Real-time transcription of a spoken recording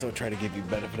So try to give you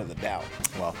benefit of the doubt.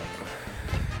 Well, thank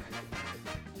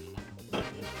you.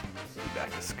 Be back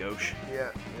to Skosh.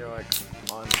 Yeah, you're like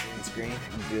on screen.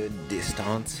 Good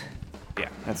distance. Yeah,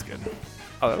 that's good.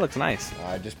 Oh, that looks nice.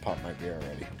 I just popped my beer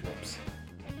already. Whoops.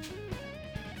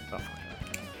 Oh, fuck.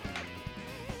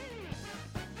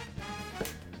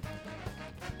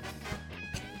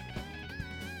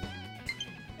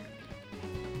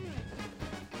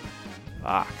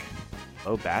 Fuck.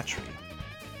 Low battery.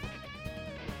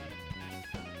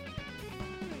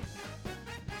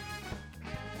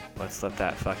 Let's let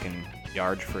that fucking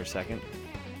yard for a second.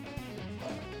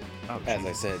 Oh, As geez.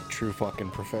 I said, true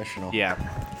fucking professional. Yeah,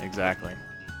 exactly.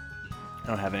 I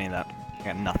don't have any of that. I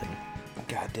got nothing.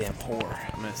 Goddamn whore.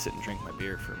 I'm gonna sit and drink my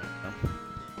beer for a minute, though.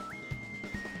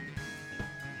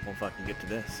 We'll fucking get to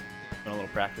this. Want a little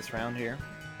practice round here?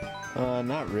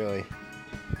 Not really.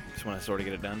 Just want to sort of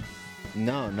get it done.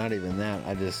 No, not even that.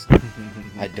 I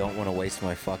don't want to waste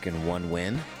my fucking one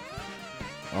win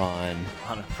on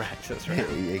a practice round.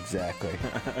 Exactly.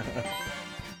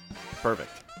 Perfect.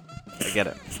 I get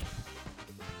it.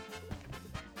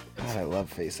 God, I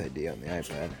love Face ID on the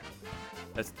iPad.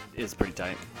 That is pretty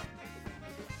tight.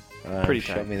 Pretty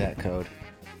Show tight. me that code.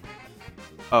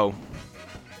 Oh.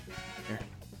 Here.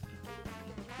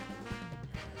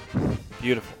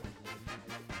 Beautiful.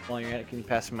 While you're at it, can you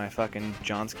pass me my fucking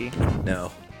Johnski?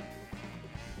 No.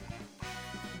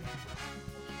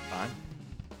 Fine.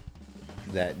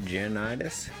 That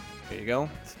genitis? There you go.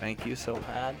 Thank you so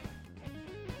hard.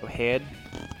 Go ahead.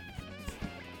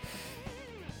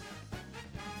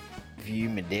 View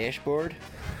my dashboard?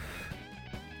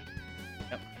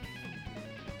 Yep.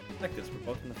 Like this, we're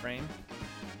both in the frame.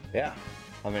 Yeah.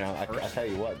 I mean, I tell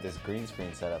you what, this green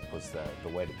screen setup was the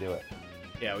way to do it.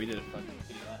 Yeah, we did it fucking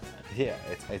shitty last time. Yeah,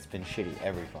 it's been shitty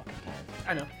every fucking time.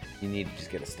 I know. You need to just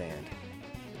get a stand.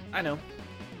 I know.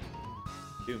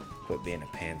 Dude. Quit being a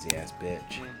pansy-ass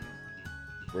bitch.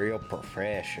 Real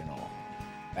professional.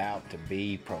 About to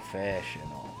be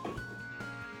professional.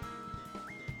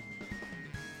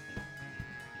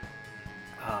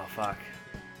 Oh, fuck.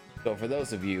 So for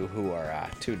those of you who are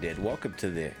tuned in, welcome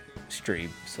to the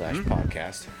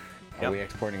stream/podcast. Are Yep. we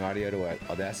exporting audio to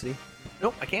Audacity?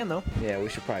 Nope, I can, though. Yeah, we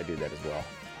should probably do that as well.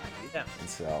 Yeah. And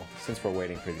so, since we're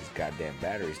waiting for these goddamn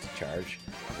batteries to charge,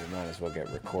 we might as well get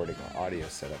recording audio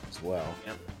set up as well.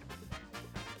 Yep.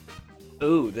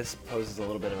 Ooh, this poses a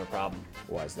little bit of a problem.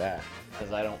 Why's that?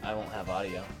 Because I won't have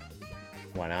audio.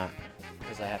 Why not?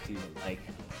 Because I have to use a mic.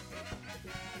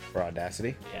 For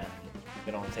Audacity? Yeah.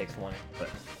 It only takes one, but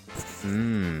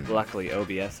Mmm. luckily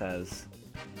OBS has...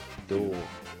 Dual.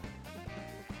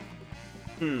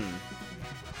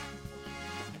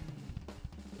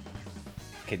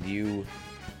 Can you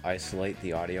isolate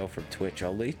the audio from Twitch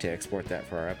only to export that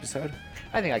for our episode?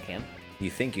 I think I can. You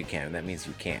think you can, and that means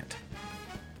you can't.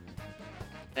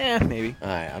 Maybe.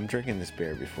 Alright, I'm drinking this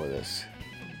beer before this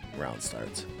round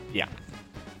starts. Yeah.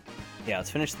 Yeah, let's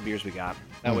finish the beers we got.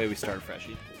 That way we start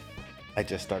freshy. I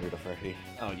just started a freshie.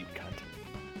 Oh, you cunt.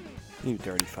 You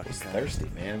dirty fucking I was cunt. thirsty,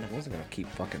 man. I wasn't gonna keep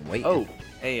fucking waiting. Oh,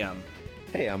 hey,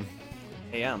 Hey,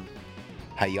 Hayum.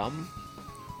 Hayum?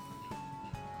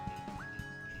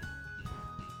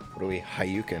 What are we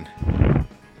Hayukin?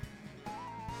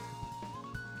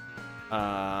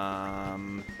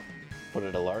 Put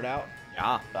an alert out?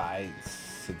 Yeah. I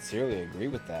sincerely agree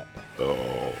with that.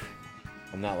 Oh.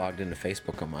 I'm not logged into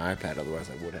Facebook on my iPad, otherwise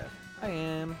I would have. I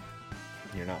am.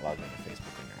 You're not logged into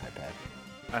Facebook on your iPad.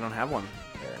 I don't have one.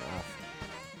 Fair enough.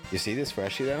 You see this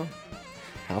freshie though?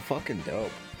 How fucking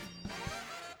dope.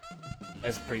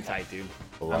 It's pretty tight, dude.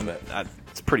 Love it.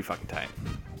 It's pretty fucking tight.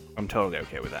 I'm totally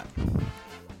okay with that.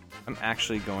 I'm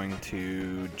actually going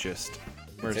to just...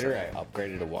 Where's Consider that? I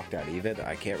upgraded to walked out even.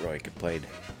 I can't really complain.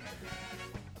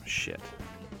 Oh, shit.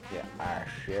 Yeah, I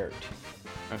shared.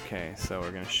 Okay, so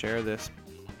we're gonna share this.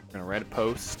 We're gonna write a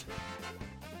post.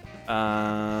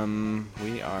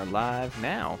 We are live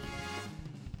now.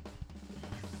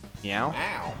 Meow.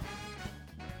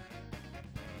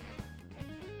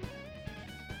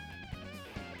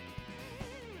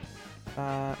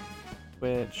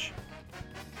 Twitch.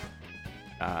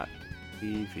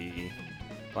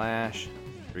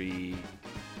 TV/3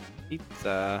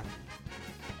 pizza.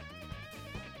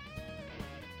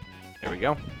 There we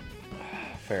go.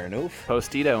 Fair enough.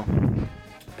 Postito.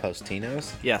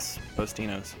 Postinos? Yes,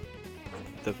 Postino's.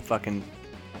 The fucking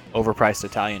overpriced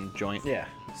Italian joint. Yeah.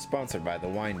 Sponsored by the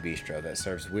Wine Bistro that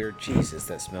serves weird cheeses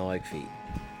that smell like feet.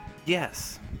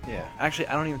 Yes. Yeah. Actually,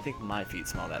 I don't even think my feet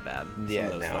smell that bad. Yeah,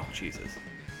 Some of those no. fucking cheeses.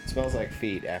 Smells like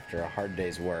feet after a hard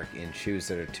day's work in shoes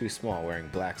that are too small wearing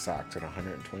black socks in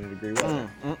 120-degree weather.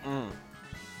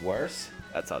 Worse?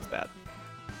 That sounds bad.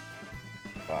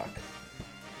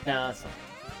 No, that's not.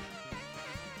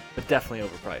 But definitely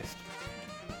overpriced.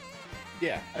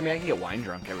 Yeah. I mean, I can get wine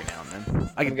drunk every now and then.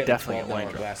 I can get definitely a get wine $12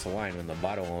 drunk. glass of wine when the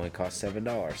bottle only costs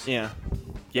 $7. Yeah.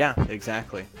 Yeah,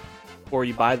 exactly. Or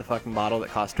you buy the fucking bottle that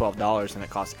costs $12 and it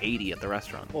costs $80 at the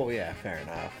restaurant. Well, yeah, fair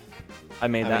enough. I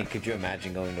made I that. mean, could you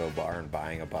imagine going to a bar and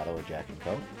buying a bottle of Jack and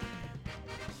Coke?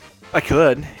 I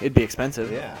could. It'd be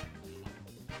expensive. Yeah.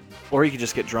 Or you could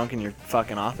just get drunk in your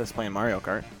fucking office playing Mario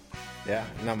Kart. Yeah,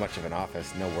 not much of an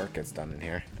office. No work gets done in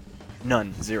here.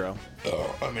 None. Zero.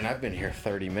 Oh, I mean, I've been here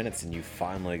 30 minutes and you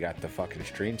finally got the fucking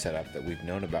stream set up that we've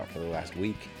known about for the last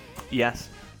week. Yes,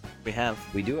 we have.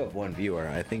 We do have one viewer.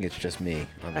 I think it's just me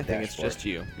on the I think it's dashboard. just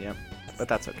you. Yeah. But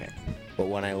that's okay. But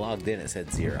when I logged in, it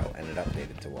said 0 and it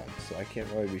updated to 1. So I can't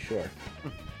really be sure.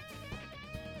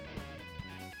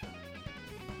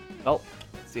 Well,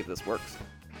 let's see if this works.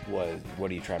 What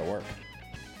do you try to work?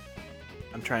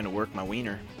 I'm trying to work my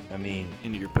wiener I mean,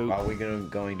 into your poop. are we going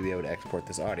to be able to export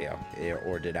this audio?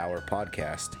 Or did our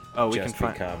podcast We just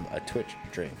can become a Twitch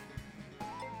stream?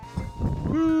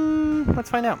 Let's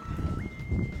find out.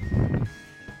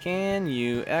 Can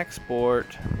you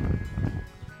export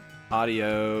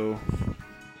audio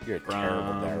You're a terrible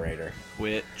From- narrator.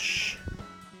 Twitch?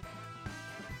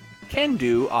 Can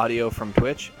do audio from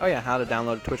Twitch. Oh yeah, how to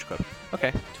download a Twitch clip.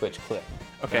 Okay, Twitch clip.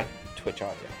 Okay. not Twitch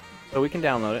audio. so we can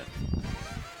download it.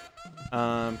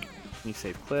 Can you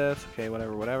save clips? Okay,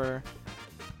 whatever.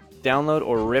 Download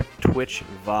or rip Twitch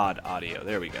VOD audio.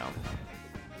 There we go.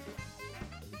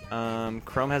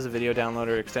 Chrome has a video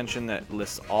downloader extension that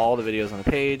lists all the videos on the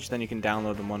page. Then you can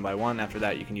download them one by one. After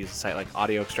that, you can use a site like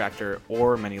Audio Extractor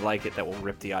or many like it that will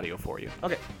rip the audio for you.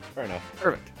 Okay, Fair enough.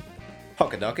 perfect.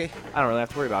 Hokadoki. I don't really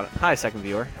have to worry about it. Hi, second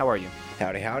viewer. How are you?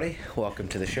 Howdy, howdy. Welcome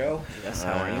to the show. Yes,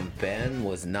 how are you? Ben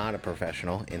was not a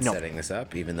professional in No. setting this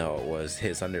up, even though it was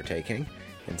his undertaking.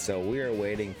 And so we are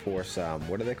waiting for some,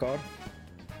 what are they called?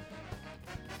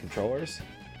 Controllers?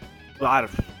 A lot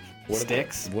of What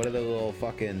sticks. What are the little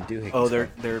fucking doohickeys? Oh, they're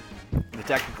the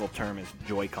technical term is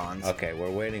Joy-Cons. Okay, we're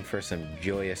waiting for some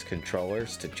joyous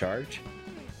controllers to charge.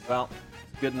 Well,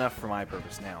 good enough for my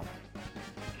purpose now.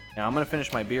 Now I'm gonna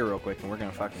finish my beer real quick, and we're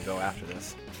gonna fucking go after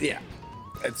this. Yeah.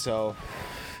 And so,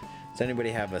 does anybody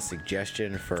have a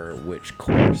suggestion for which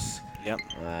course? Yep.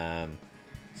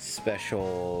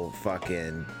 Special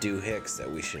fucking doohicks that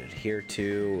we should adhere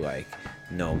to, like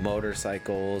no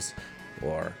motorcycles,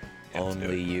 or Yeah, let's do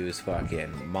only it. use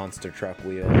fucking monster truck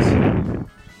wheels.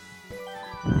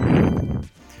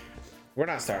 We're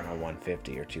not starting on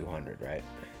 150 or 200, right?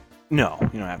 No,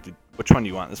 you don't have to. Which one do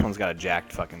you want? This one's got a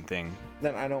jacked fucking thing.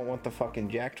 Then I don't want the fucking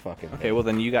jacked fucking thing. Okay, well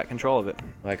then you got control of it.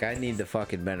 Like, I need the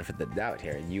fucking benefit of the doubt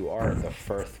here, and you are the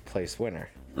first place winner.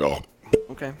 Okay,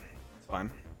 that's fine.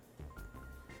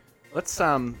 Let's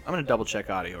I'm gonna double check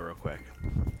audio real quick.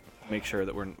 Make sure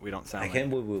that we don't sound I like. can't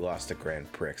believe we lost to Grand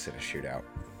Prix in a shootout.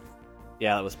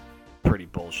 Yeah, that was pretty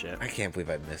bullshit. I can't believe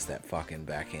I missed that fucking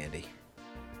backhandy.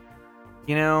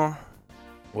 You know,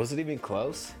 Was it even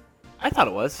close? I thought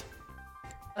it was.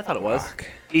 Fuck.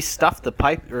 He stuffed the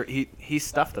pipe, or he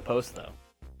stuffed the post though.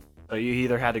 So you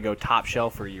either had to go top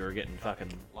shelf or you were getting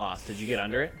fucking lost. Did you get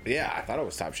under it? Yeah, I thought it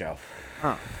was top shelf.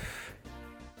 Huh.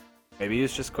 Maybe he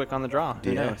was just quick on the draw.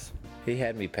 Who Yeah. knows? He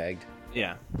had me pegged.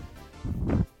 Yeah.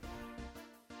 Of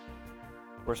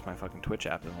course, my fucking Twitch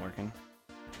app isn't working.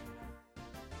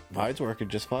 Mine's working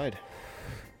just fine.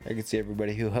 I can see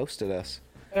everybody who hosted us.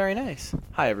 Very nice.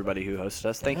 Hi, everybody who hosted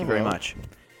us. Thank you very Hello. much.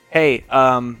 Hey,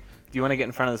 do you want to get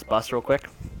in front of this bus real quick?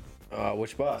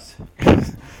 Which bus?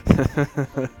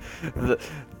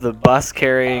 the bus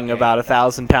carrying Okay. about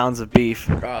 1,000 pounds of beef.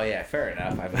 Oh yeah, fair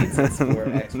enough. I mean, since we're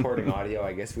exporting audio,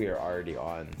 I guess we are already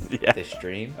on Yeah. the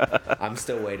stream. I'm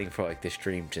still waiting for like the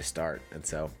stream to start, and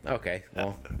so okay.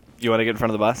 Well, You want to get in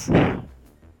front of the bus?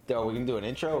 are we gonna do an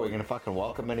intro? Are we gonna fucking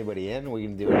welcome anybody in? Are we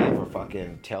gonna do any for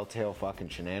fucking telltale fucking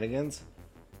shenanigans?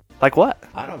 Like what?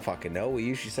 I don't fucking know. We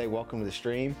usually say welcome to the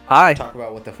stream. Hi. Talk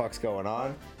about what the fuck's going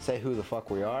on. Say who the fuck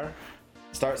we are.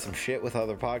 Start some shit with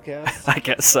other podcasts. I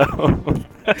guess so.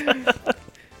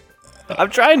 I'm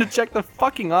trying to check the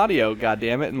fucking audio,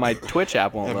 goddammit, and my Twitch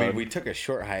app won't I load. mean, we took a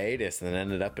short hiatus and then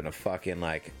ended up in a fucking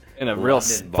like in a real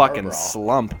London bar fucking brawl.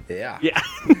 slump. Yeah. Yeah.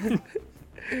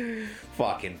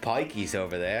 Fucking pikeys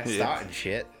over there Yeah. starting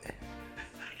shit.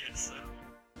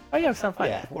 Oh yeah, sound fine.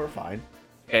 Yeah, we're fine.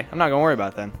 Okay, I'm not gonna worry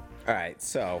about it then. All right,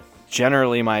 so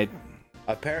Generally, my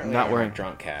apparently Not on worrying. our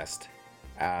drunk cast,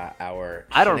 our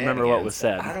I don't remember what was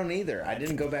said. I don't either. I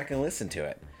didn't go back and listen to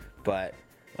it, but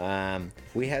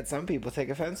we had some people take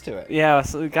offense to it. yeah,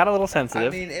 so it got a little I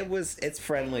sensitive. mean, it's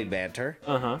friendly banter,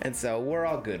 Uh-huh. and so we're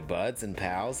all good buds and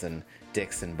pals and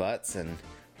dicks and butts, and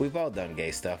we've all done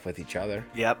gay stuff with each other,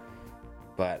 Yep.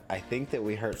 but I think that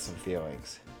we hurt some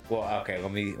feelings. Well, okay,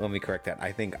 let me correct that.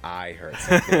 I think I hurt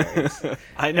some feelings.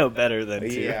 I know better than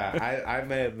to. Yeah, I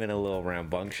may have been a little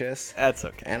rambunctious. That's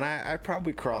okay. And I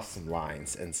probably crossed some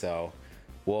lines, and so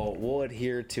we'll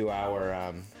adhere to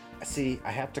our see,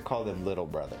 I have to call them little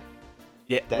brother.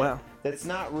 Yeah. That, that's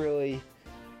not really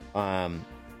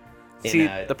See,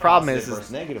 the problem is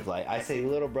versus negative light. I say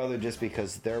little brother just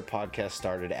because their podcast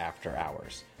started after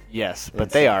ours. Yes,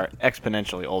 but they are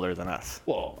exponentially older than us.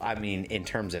 Well, I mean, in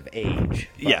terms of age.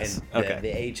 Yes. Okay. The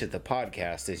age of the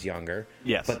podcast is younger.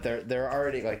 Yes. But they're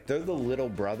already like they're the little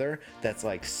brother that's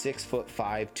like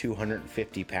 6'5",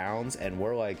 250 pounds, and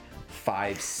we're like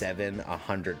 5'7",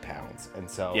 100 pounds. And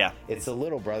so yeah. It's a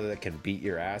little brother that can beat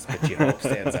your ass, but you hope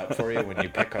stands up for you when you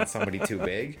pick on somebody too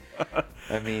big.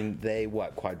 I mean, they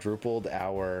quadrupled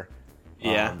our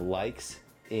likes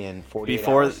in 48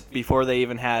 hours. Before they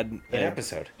even had an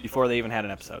episode. Before they even had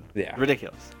an episode. Yeah.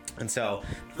 Ridiculous. And so,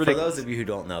 for those of you who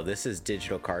don't know, this is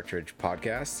Digital Cartridge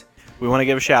Podcast. We want to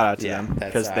give a shout out to them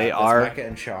because they are Micah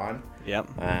and Sean. Yep.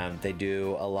 They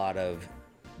do a lot of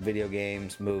video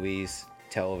games, movies,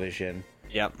 television.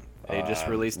 Yep. They just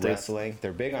released wrestling.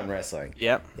 They're big on wrestling.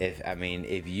 Yep.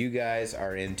 If you guys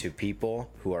are into people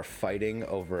who are fighting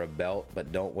over a belt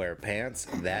but don't wear pants,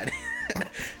 that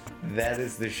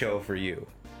is the show for you.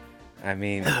 I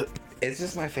mean, it's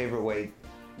just my favorite way.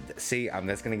 See,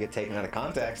 that's going to get taken out of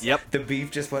context. Yep. The beef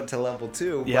just went to level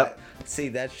 2. Yep. But see,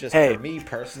 that's just for me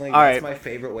personally. That's my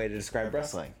favorite way to describe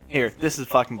wrestling. Here, this is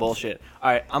fucking bullshit.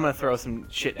 All right, I'm going to throw some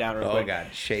shit down real quick. Oh, God.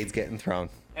 Shades getting thrown.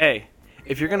 Hey,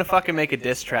 if you're going to fucking make a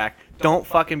diss track, don't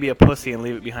fucking be a pussy and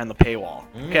leave it behind the paywall.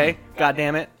 Okay? God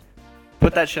damn it.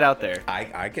 Put that shit out there.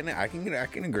 I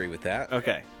can agree with that.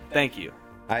 Okay. Thank you.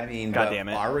 I mean, God damn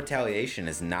it. Our retaliation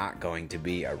is not going to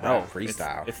be a rap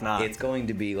freestyle. It's not. It's going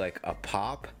to be like a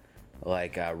pop,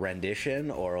 like a rendition,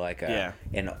 or like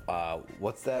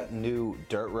what's that new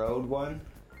Dirt Road one?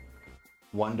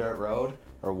 One Dirt Road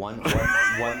or one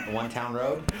Town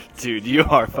Road? Dude, you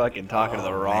are fucking talking to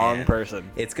the wrong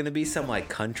person. It's gonna be some like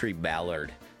country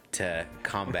ballad to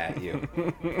combat you.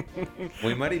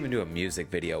 We might even do a music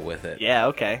video with it. Yeah.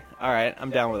 Okay. All right. I'm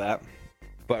down with that.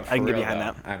 But I can get behind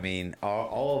that. I mean,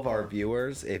 all of our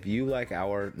viewers, if you like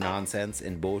our nonsense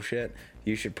and bullshit,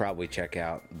 you should probably check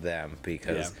out them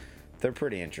because they're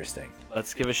pretty interesting.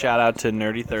 Let's give a shout out to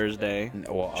Nerdy Thursday,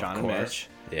 well, John and Mitch.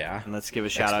 Yeah. And let's give a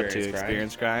shout out to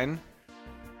Experience Grind.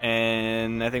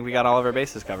 And I think we got all of our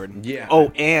bases covered. Yeah.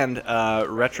 Oh, and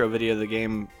Retro Video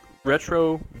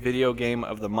Game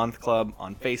of the Month Club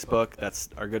on Facebook. That's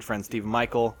our good friend Steve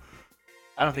Michael.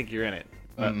 I don't think you're in it.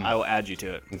 But I will add you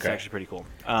to it. It's actually pretty cool.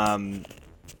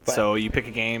 So you pick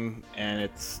a game, and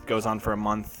it goes on for a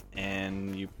month,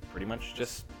 and you pretty much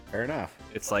just... Fair enough.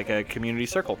 It's like a community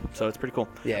circle, so it's pretty cool.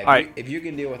 Yeah, if you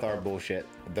can deal with our bullshit,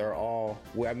 they're all...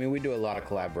 I mean, we do a lot of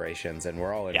collaborations, and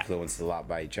we're all influenced a lot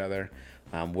by each other.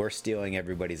 We're stealing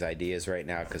everybody's ideas right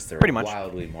now because they're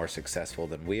wildly more successful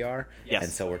than we are. Yes.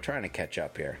 And so we're trying to catch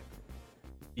up here.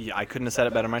 Yeah, I couldn't have said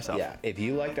it better myself. Yeah, if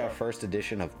you liked our first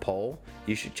edition of Pole,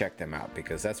 you should check them out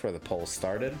because that's where the poll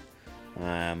started.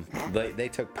 They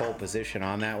took pole position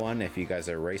on that one. If you guys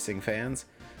are racing fans,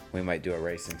 we might do a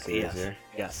racing series here.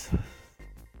 Yes.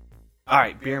 All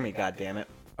right, beer me, goddammit.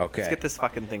 Okay. Let's get this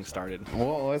fucking thing started.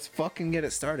 Well, let's fucking get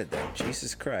it started then.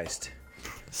 Jesus Christ.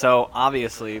 So,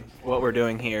 obviously, what we're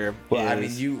doing here Well, I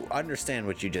mean, you understand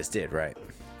what you just did, right?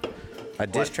 A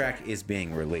diss track is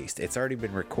being released. It's already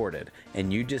been recorded,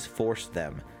 and you just forced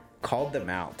them, called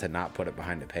them out to not put it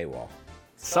behind a paywall.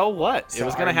 So what? So it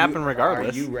was going to happen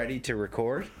regardless. Are you ready to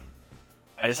record?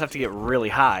 I just have to get really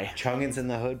high. Chungin's in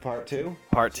the Hood Part 2?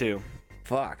 Part 2.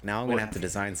 Fuck, now I'm going to have to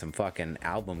design some fucking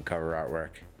album cover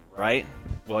artwork. Right?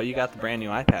 Well, you got the brand new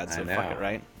iPad, so I know. fuck it,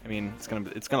 right? I mean, it's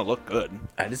gonna look good.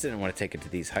 I just didn't want to take it to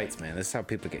these heights, man. This is how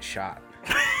people get shot.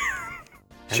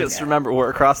 Just remember, we're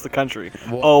across the country.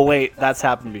 Oh, wait, that's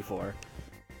happened before.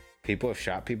 People have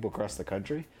shot people across the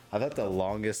country? I thought the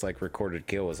longest recorded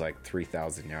kill was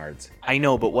 3,000 yards. I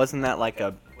know, but wasn't that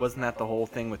the whole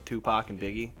thing with Tupac and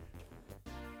Biggie?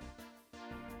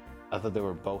 I thought they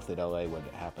were both at LA when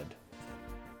it happened.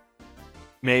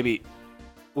 Maybe.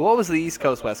 What was the East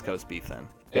Coast West Coast beef then?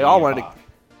 They Biggie all wanted and Pac.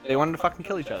 they wanted to fucking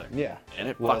kill each other. Yeah. And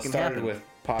it Well, it fucking started happened. with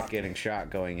Pac getting shot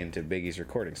going into Biggie's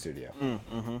recording studio.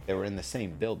 They were in the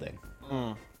same building.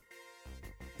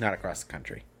 Not across the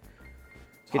country.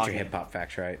 Get your hip-hop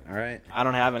facts right, all right? I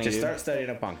don't have any. Just dude. start studying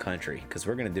up on country, because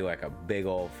we're going to do a big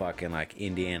old fucking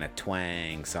Indiana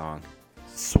twang song.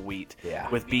 Sweet. Yeah.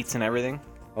 With beats and everything?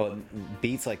 Oh,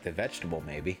 beats like the vegetable,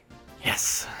 maybe.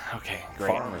 Yes. Okay, great.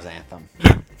 Farmer's anthem.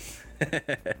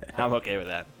 I'm okay with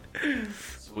that.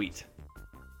 Sweet.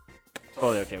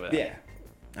 Totally okay with that. Yeah.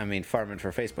 I mean, farming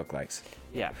for Facebook likes.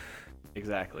 Yeah.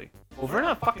 Exactly. Well, if we're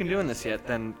not fucking doing this yet,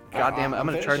 then goddamn, I'm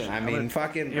gonna charge. I mean,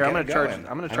 fucking. Here, I'm get gonna charge. going.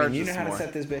 I'm gonna charge. You know this how to more.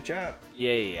 set this bitch up.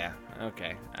 Yeah.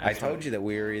 Okay. I told you that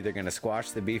we were either gonna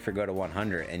squash the beef or go to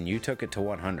 100, and you took it to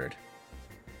 100.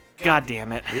 God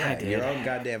damn it. Yeah, I did. your own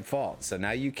goddamn fault. So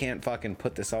now you can't fucking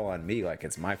put this all on me like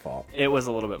it's my fault. It was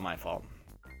a little bit my fault.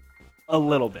 A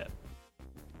little bit.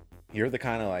 You're the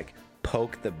kind of like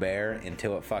poke the bear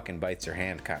until it fucking bites your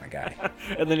hand kind of guy.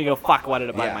 And then you go, fuck, why did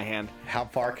it bite Yeah. my hand? How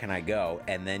far can I go?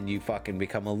 And then you fucking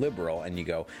become a liberal and you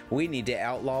go, we need to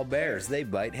outlaw bears. They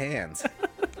bite hands.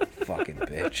 Fucking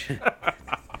bitch.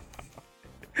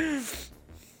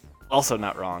 Also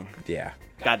not wrong. Yeah.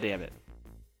 God damn it.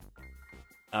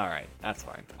 All right, that's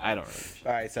fine. I don't really.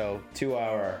 All right, so to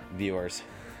our viewers,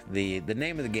 the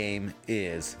name of the game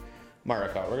is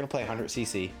Mario Kart. We're gonna play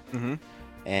 100cc,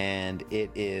 and it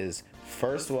is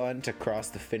first one to cross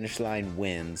the finish line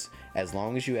wins, as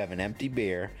long as you have an empty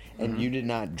beer and you did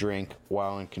not drink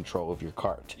while in control of your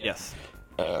cart. Yes.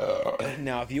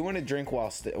 Now, if you want to drink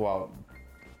while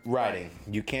riding,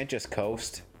 you can't just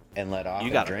coast and let off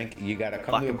and gotta drink. You gotta come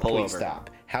to a fucking pull complete over. stop.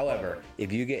 However,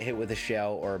 if you get hit with a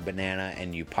shell or a banana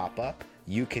and you pop up,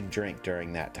 you can drink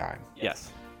during that time.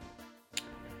 Yes.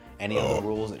 Any other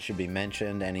rules that should be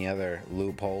mentioned? Any other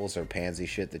loopholes or pansy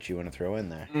shit that you want to throw in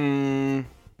there?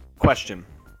 Question: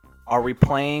 are we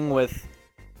playing with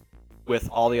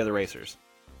all the other racers?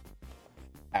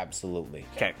 Absolutely.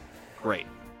 Okay. Great.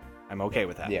 I'm okay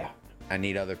with that. Yeah. I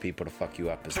need other people to fuck you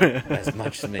up as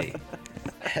much as me.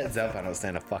 Heads up, I don't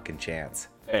stand a fucking chance.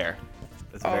 Fair.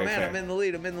 That's Oh very man, fair. I'm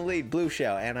in the lead. Blue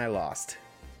shell, and I lost.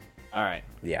 All right.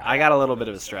 Yeah. I got a little bit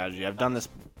of a strategy. I've done this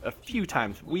a few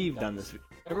times. We've done this.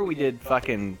 Remember we did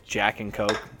fucking Jack and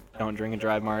Coke, don't drink and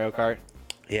drive Mario Kart?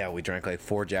 Yeah, we drank like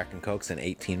 4 Jack and Cokes in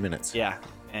 18 minutes. Yeah.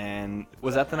 And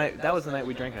was that the night? That was the night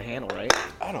we drank a handle, right?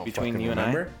 I don't Between fucking you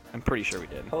remember. and I. I'm pretty sure we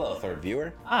did. Hello, third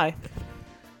viewer. Hi.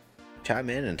 Chime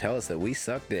in and tell us that we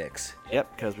suck dicks.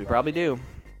 Yep, because we probably do.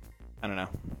 I don't know.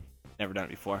 Never done it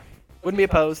before. Wouldn't be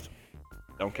opposed.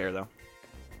 Don't care though.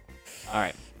 All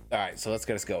right. All right, so let's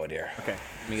get us going here. Okay.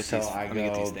 Let me get So these. I let me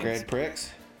get these go things. Grand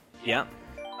Prix, Yeah.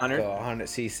 100 go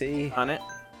 100cc. on it.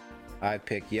 I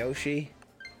pick Yoshi.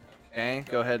 Okay.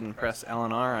 Go ahead and press L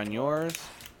and R on yours.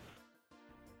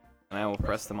 And I will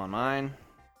press them on mine.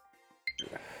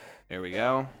 There we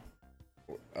go.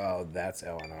 Oh, that's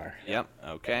LNR. Yep.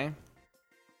 Okay.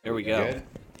 Here we go. Good?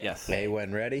 Yes. A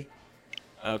when ready.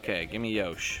 Okay. Give me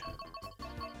Yosh.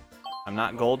 I'm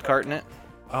not gold carting it.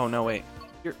 Oh no, wait.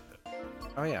 You're.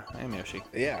 Oh yeah, I am Yoshi.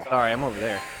 Yeah. Sorry, I'm over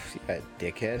there. You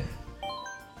dickhead.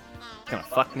 It's gonna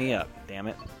fuck me up. Damn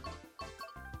it.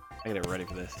 I gotta get ready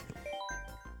for this.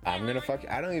 I'm gonna fuck.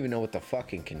 I don't even know what the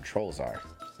fucking controls are.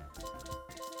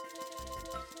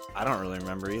 I don't really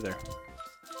remember either.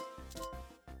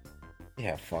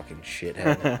 Yeah, fucking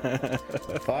shithead.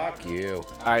 Fuck you.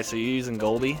 Alright, so you're using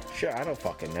Goldie. Sure, I don't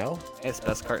fucking know. Hey, it's the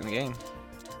best cart in the game.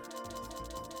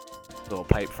 Little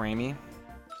pipe framey.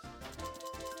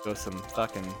 Go some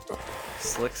fucking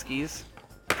slick skis.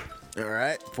 All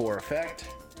right, for effect.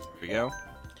 Here we go.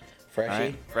 Freshie.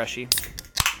 Alright, freshie.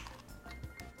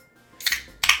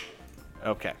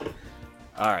 Okay.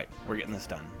 Alright, we're getting this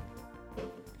done.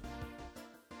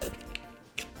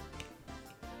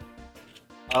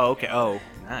 Oh, okay. Oh,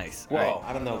 nice. Whoa, Alright.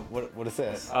 I don't know. What is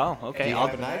this? Oh, okay. Do you I'll-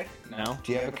 have a knife? No.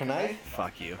 Do you have a knife?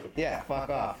 Fuck you. Yeah, fuck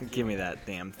off. Give me that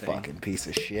damn thing. Fucking piece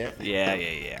of shit.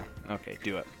 Yeah. Okay,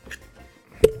 do it.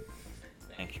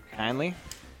 Thank you kindly.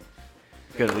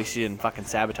 Good, at least you didn't fucking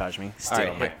sabotage me. Steal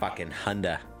Alright, my fucking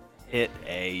Honda. hit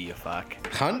A, you fuck.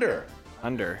 Hunter.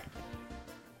 Under.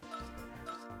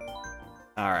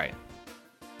 Alright.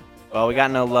 Well, we got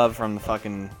no love from the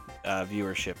fucking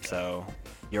viewership, so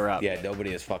you're up. Yeah,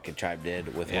 nobody has fucking chimed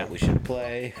in with Yeah. what we should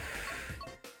play.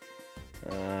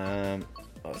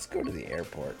 Let's go to the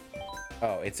airport.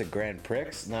 Oh, it's a Grand Prix,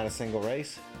 not a single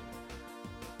race.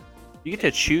 You get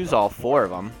to choose all 4 of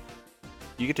them.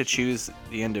 You get to choose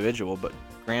the individual, but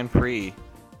Grand Prix.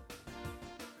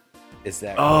 Is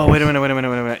that? Oh, wait a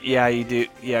minute. Yeah, you do.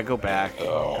 Yeah, go back.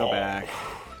 Go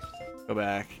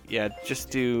back. Yeah, just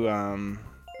do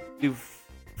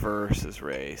versus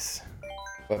race.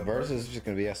 But versus is just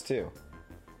gonna be us two,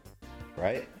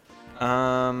 right?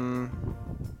 I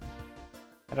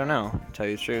don't know. Tell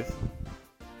you the truth.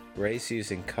 Race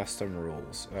using custom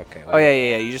rules. Okay. Oh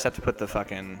yeah. You just have to put the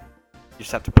fucking. You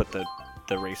just have to put the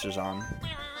racers on.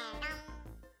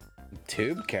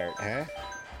 Tube cart, huh?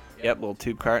 Yep, little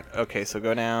tube cart. Okay, so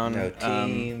go down. No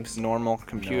teams. Normal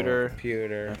computer. No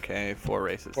computer. Okay, 4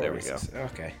 races. There we go.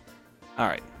 Okay. All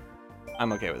right.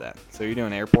 I'm okay with that. So you're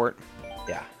doing airport?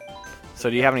 Yeah. So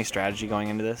do you have any strategy going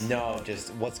into this? No,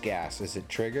 just what's gas? Is it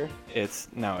trigger? It's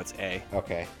A.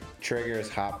 Okay. Trigger is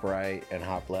hop right and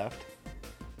hop left.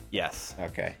 Yes.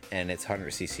 Okay. And it's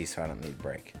 100cc, so I don't need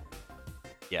brake.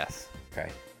 Yes.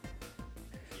 Okay.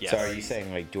 Yes. So are you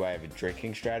saying, like, do I have a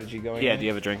drinking strategy going? Yeah. on? Do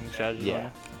you have a drinking strategy? Yeah.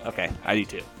 Okay. I do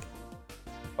too.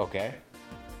 Okay.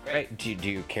 Great. Do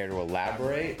you care to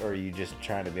elaborate, or are you just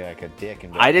trying to be like a dick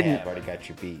and be I like, didn't- "Hey, I've already got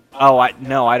you beat"? Oh,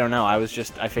 no, I don't know. I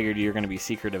figured you were going to be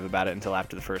secretive about it until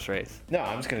after the first race. No,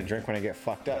 I'm just gonna drink when I get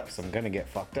fucked up, because I'm gonna get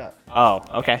fucked up. Oh,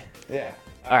 okay. Yeah.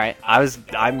 All right.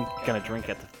 I'm going to drink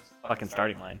at the fucking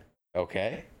starting line.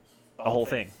 Okay. The whole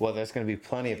thing. Well, there's gonna be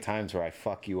plenty of times where I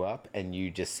fuck you up, and you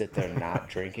just sit there not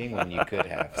drinking when you could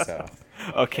have. So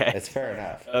Okay. it's fair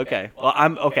enough. Okay. Well,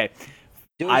 I'm okay.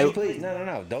 Do as you please.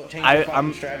 No. Don't change your fucking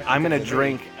I'm strategy. I'm going to because of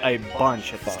drink me. a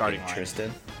bunch at the Fucking starting line.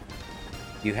 Tristan.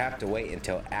 You have to wait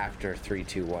until after 3,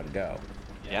 2, 1, go.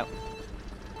 Yep.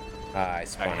 I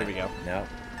spun All right, here it. we go. No.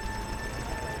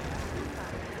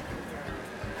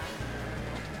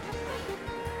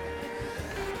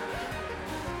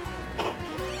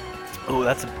 Oh,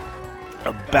 that's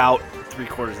about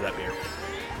 3/4 of that beer.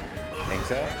 Think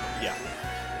so? Yeah.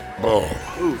 Oh.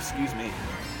 Ooh, excuse me.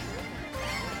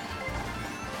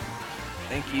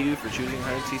 Thank you for choosing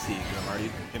 100cc because I'm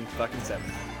already in fucking 7.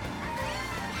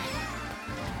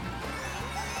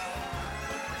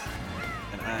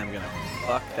 And I'm gonna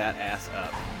fuck that ass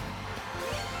up.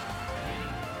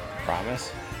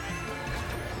 Promise?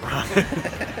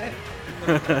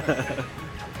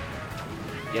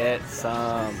 Get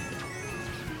some.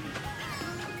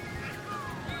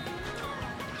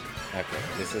 Okay,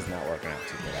 this is not working out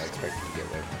too good. I expect you to get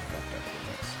way more fucked up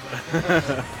than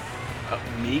this.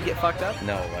 Me get fucked up?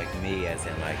 No, like me, as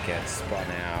in like get spun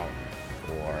out,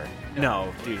 or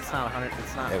No, dude, it's not 100.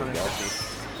 It's not There we go.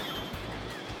 150.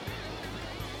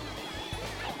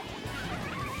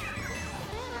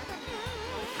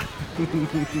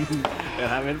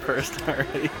 And I'm in first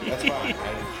already. that's fine. I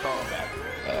didn't call it back.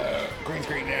 Green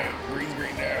screen now. Green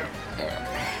screen now. No,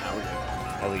 we're good.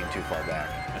 I lean too far back,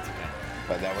 That's okay.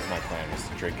 but that was my plan: was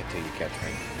to drink it till you catch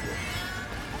me. We're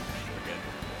good.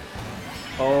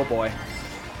 Oh boy.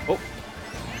 Oh,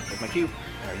 there's my cue.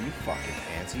 Are you fucking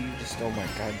fancy? You just stole my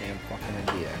goddamn fucking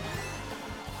idea.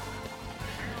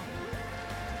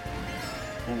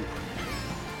 Ooh.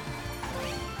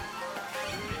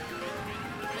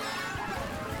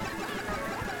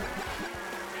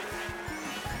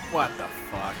 What the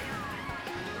fuck?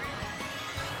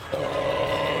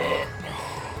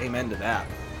 Amen to that.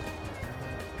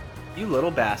 You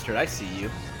little bastard, I see you.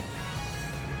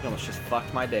 You almost just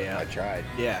fucked my day I up. tried.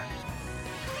 Yeah.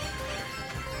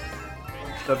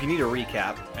 So if you need a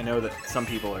recap, I know that some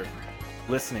people are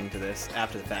listening to this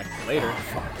after the fact or later.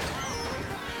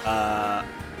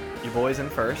 Your boy's in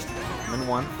first, I'm in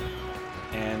 1st,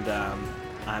 and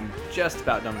I'm just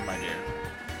about done with my beer.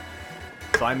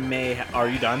 So I may. Are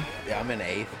you done? Yeah, I'm in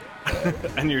 8th.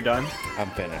 And you're done? I'm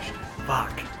finished.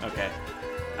 Fuck. Okay.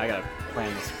 I gotta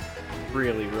plan this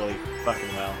really, really fucking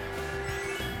well.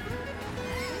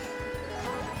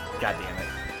 God damn it.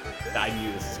 I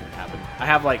knew this was gonna happen. I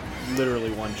have like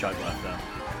literally 1 chug left though.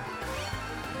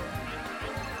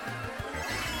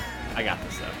 I got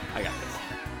this though. I got this.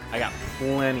 I got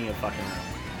plenty of fucking room.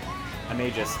 I may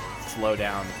just slow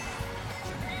down,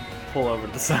 pull over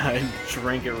to the side,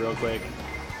 drink it real quick.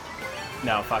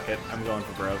 No, fuck it. I'm going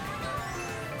for broke.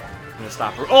 I'm gonna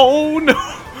stop. Oh no!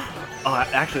 Oh,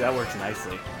 actually, that works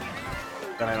nicely.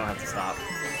 Then I don't have to stop.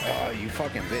 Oh, you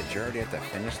fucking bitch. You're already at the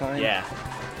finish line? Yeah.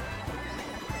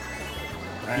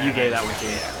 You gave that one to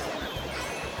me.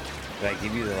 Did I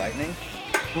give you the lightning?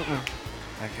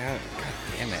 I got it. God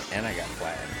damn it. And I got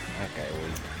flattened. Okay, well,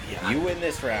 Yeah. you win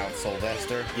this round,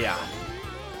 Sylvester. Yeah.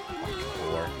 Fucking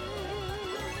whore.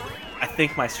 I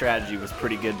think my strategy was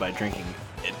pretty good by drinking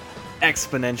an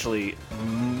exponentially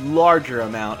larger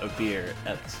amount of beer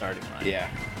at the starting line. Yeah.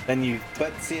 Then you.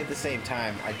 But see, at the same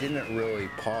time, I didn't really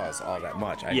pause all that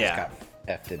much. I Yeah. just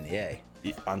got effed in the A.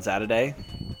 On Saturday?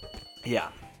 Yeah.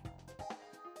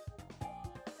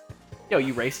 Yo,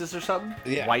 you racist or something?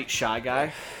 Yeah. White shy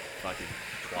guy? Fucking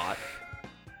twat.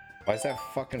 Why is that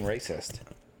fucking racist?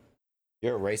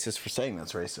 You're a racist for saying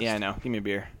that's racist. Yeah, I know. Give me a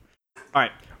beer. All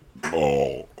right.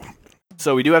 Oh.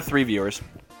 So we do have 3 viewers.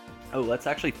 Oh, let's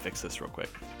actually fix this real quick.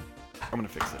 I'm gonna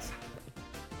fix this.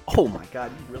 Oh my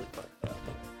god, you really fucked up.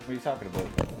 What are you talking about?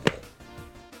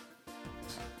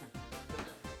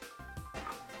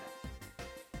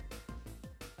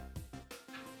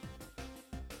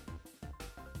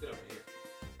 Sit over here.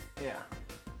 Yeah.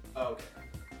 Oh, okay.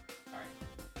 All right.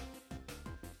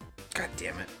 God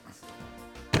damn it.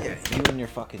 Yeah, you and your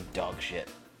fucking dog shit.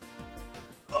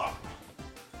 Ugh.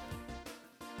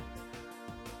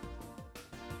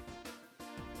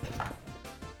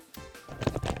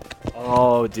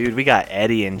 Oh, dude, we got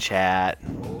Eddie in chat.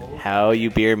 How you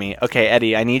beer me? Okay,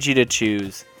 Eddie, I need you to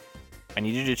choose. I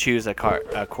need you to choose a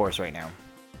course right now.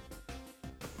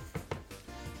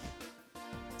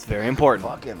 It's very important.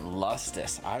 Fucking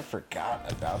Lustus. I forgot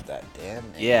about that damn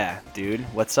name. Yeah, dude.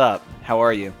 What's up? How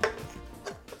are you?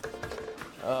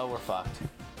 Oh, we're fucked.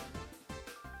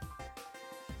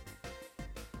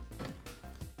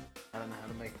 I don't know how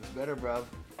to make this better, bro.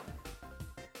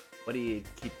 What do you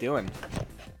keep doing?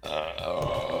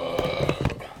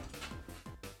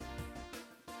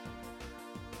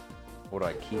 What do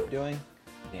I keep doing?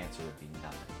 The answer would be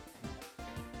nothing.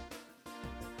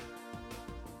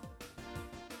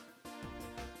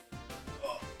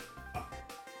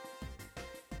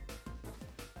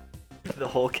 The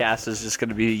whole cast is just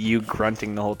gonna be you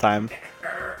grunting the whole time.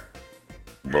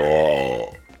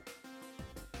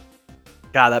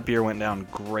 God, that beer went down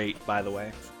great, by the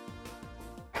way.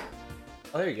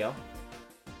 Oh, there you go.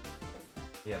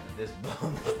 Yeah, but this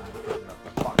bone is not good enough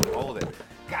to fucking hold it.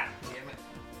 God damn it.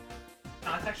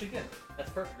 No, that's actually good.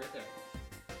 That's perfect right there.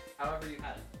 However you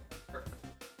had it.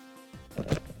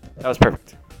 Perfect. That was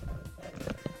perfect.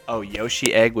 Oh,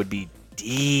 Yoshi egg would be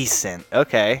decent.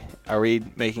 Okay. Are we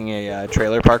making a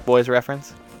Trailer Park Boys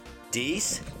reference?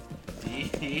 Decent.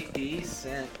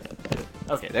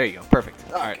 Okay, there you go. Perfect.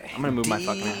 Alright, I'm gonna move my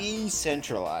fucking ass.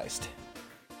 Decentralized.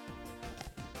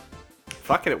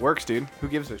 Fuck it, it works, dude. Who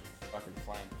gives a fucking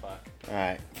flying fuck?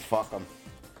 Alright, fuck them.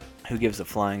 Who gives a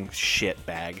flying shit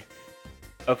bag?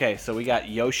 Okay, so we got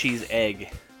Yoshi's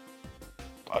egg.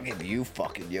 I'll give you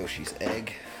fucking Yoshi's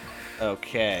egg.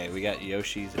 Okay, we got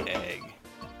Yoshi's egg.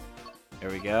 There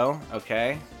we go.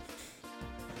 Okay.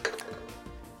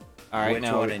 All right,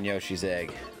 Which one in Yoshi's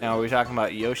egg? Now, are we talking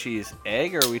about Yoshi's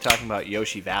egg, or are we talking about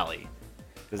Yoshi Valley?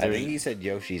 I think you said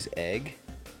Yoshi's egg.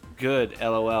 Good,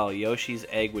 LOL. Yoshi's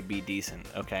egg would be decent.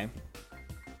 Okay.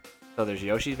 So there's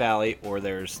Yoshi's Valley, or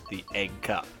there's the Egg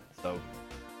Cup. So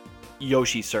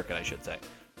Yoshi's Circuit, I should say.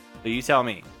 So you tell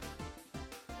me.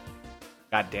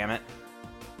 God damn it.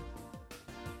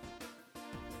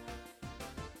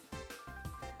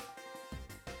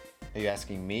 Are you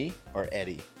asking me or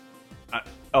Eddie?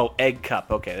 Oh, Egg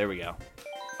Cup. Okay, there we go.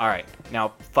 All right,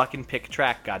 now fucking pick a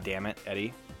track. God damn it,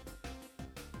 Eddie.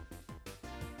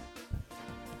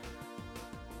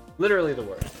 Literally the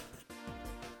worst.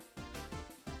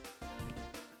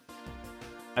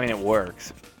 I mean, it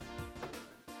works.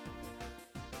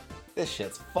 This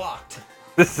shit's fucked.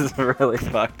 This is really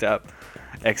fucked up.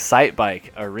 Excite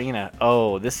Bike Arena.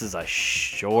 Oh, this is a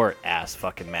short ass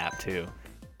fucking map too.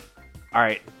 All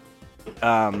right.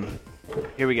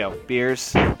 Here we go.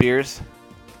 Beers.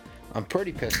 I'm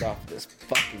pretty pissed off with this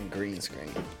fucking green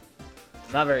screen.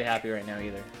 Not very happy right now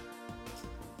either.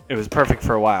 It was perfect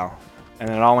for a while, and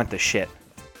then it all went to shit.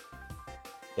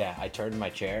 Yeah, I turned my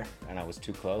chair and I was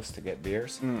too close to get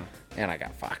beers, and I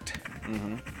got fucked.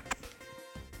 Mm-hmm.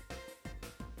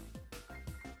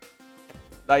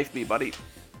 Knife me, buddy.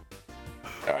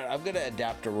 All right, I'm gonna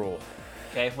adapt a rule.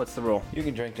 Okay, what's the rule? You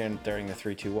can drink during the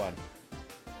 3, 2, 1.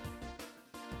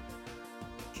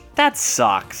 That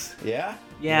sucks. Yeah?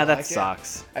 Yeah, that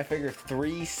sucks. I figure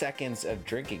 3 seconds of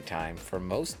drinking time for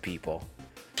most people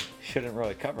shouldn't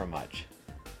really cover much.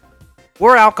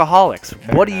 We're alcoholics.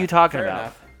 What are you talking Fair about?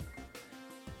 enough.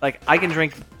 Like, I can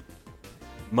drink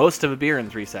most of a beer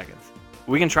in 3 seconds.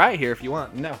 We can try it here if you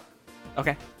want. No.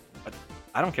 Okay. But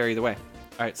I don't care either way.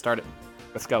 All right, start it.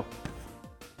 Let's go.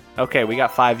 Okay, we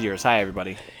got 5 years. Hi,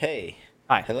 everybody. Hey.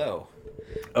 Hi. Hello.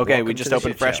 Okay, we Welcome just to the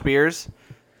opened shit fresh show. beers.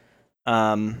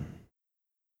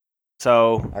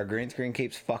 So, Our green screen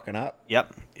keeps fucking up.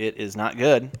 yep, it is not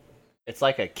good. It's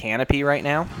like a canopy right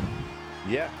now.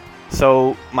 Yeah.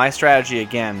 So, my strategy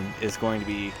again is going to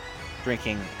be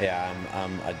drinking. Yeah,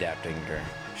 I'm adapting your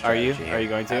Are you? strategy Are you here.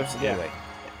 going to? Absolutely. Yeah.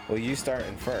 Well, you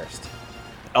starting first.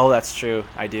 Oh, that's true.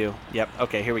 I do. Yep.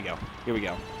 Okay, here we go. Here we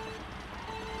go.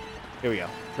 Here we go.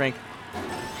 Drink.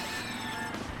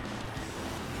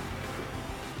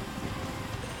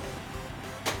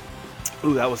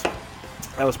 Ooh, that was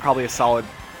probably a solid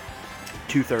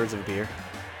 2/3 of a beer.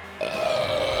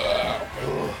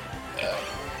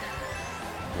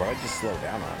 Why'd you slow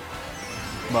down on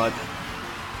Mud.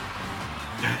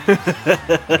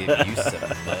 it? Give you some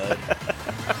mud.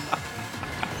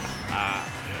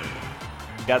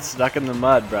 Got stuck in the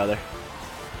mud, brother.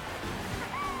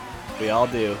 We all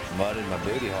do. Mud in my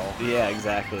booty hole. Yeah,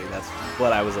 exactly. That's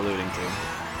what I was alluding to.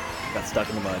 Got stuck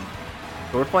in the mud.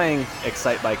 So we're playing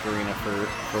Excite Bike Arena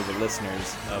for the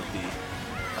listeners of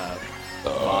the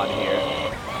pod here.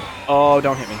 Oh,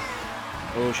 don't hit me.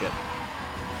 Oh, shit.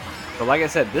 So like I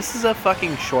said, this is a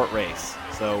fucking short race.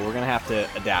 So we're going to have to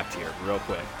adapt here real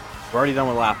quick. We're already done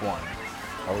with lap 1.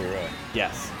 Are we really?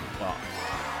 Yes. Well,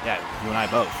 yeah, you and I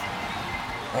both.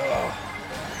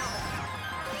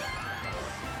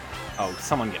 Oh,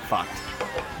 someone get fucked.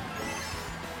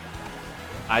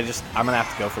 I'm going to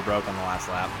have to go for broke on the last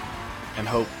lap. And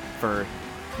hope for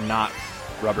not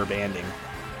rubber banding,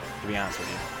 to be honest with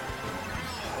you.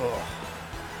 Oh.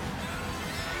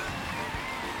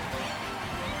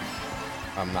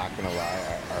 I'm not gonna lie,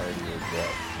 I already regret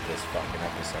this fucking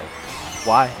episode.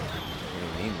 Why?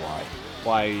 What do you mean, why?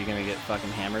 Why are you gonna get fucking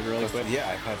hammered really quick? Yeah,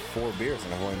 I've had 4 beers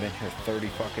and I've only been here 30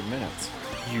 fucking minutes.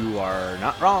 You are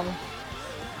not wrong.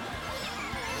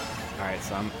 Alright,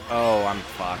 so I'm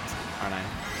fucked, aren't I?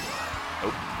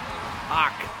 Oh.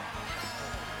 Fuck!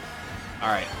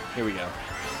 Alright, here we go.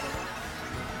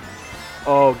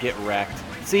 Oh, get wrecked.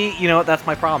 See, you know what? That's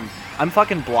my problem. I'm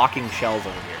fucking blocking shells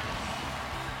over here.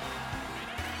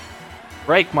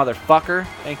 Break, motherfucker.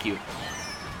 Thank you.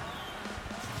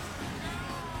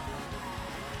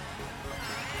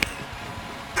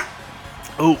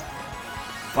 Oh.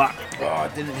 Fuck. Oh,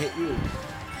 it didn't hit you.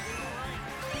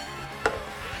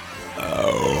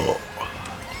 Oh.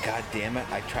 God damn it.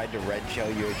 I tried to red shell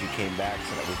you as you came back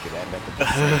so that we could end up at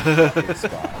the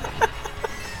same spot.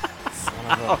 Son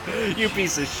of a bitch. You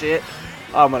piece of shit.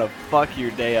 I'm gonna fuck your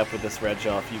day up with this red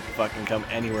shell if you fucking come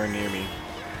anywhere near me.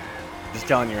 Just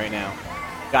telling you right now.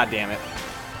 God damn it.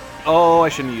 Oh, I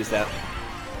shouldn't have used that.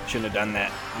 Shouldn't have done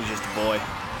that. He's just a boy.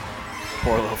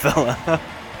 Poor little fella.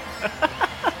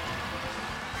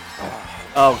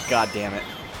 Oh, god damn it.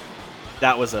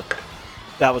 That was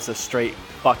a straight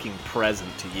fucking present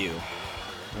to you.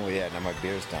 Well, yeah, now my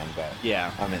beer's done, but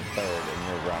Yeah. I'm in 3rd and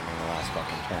you're running the last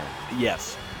fucking turn.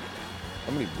 Yes.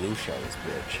 How many blue shell this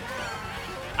bitch?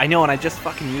 I know, and I just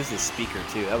fucking used this speaker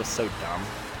too. That was so dumb.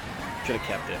 Should have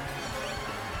kept it.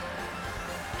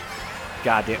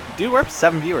 God damn. Dude, we're up to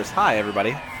 7 viewers. Hi,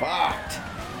 everybody. Fucked!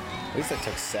 At least I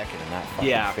took 2nd and not fucking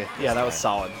 5th this Yeah, that was time.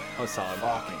 solid. That was solid.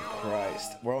 Fucking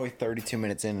Christ. We're only 32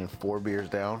 minutes in and 4 beers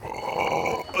down.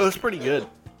 That's pretty good.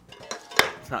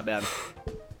 It's not bad.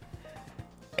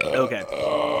 Okay.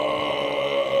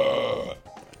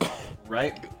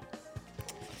 Right?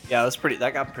 Yeah,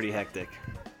 that got pretty hectic.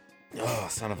 Oh,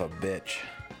 son of a bitch.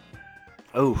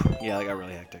 Oh, yeah, that got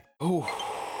really hectic. Ooh.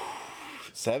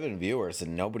 7 viewers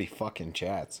and nobody fucking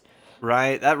chats.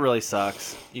 Right? That really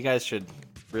sucks. You guys should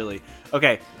really.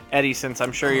 Okay, Eddie, since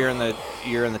I'm sure you're in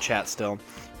the chat still,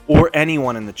 or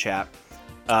anyone in the chat.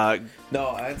 No,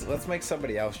 let's make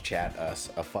somebody else chat us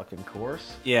a fucking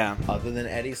course. Yeah. Other than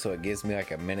Eddie, so it gives me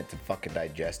like a minute to fucking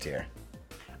digest here.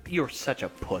 You're such a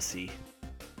pussy.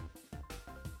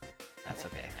 That's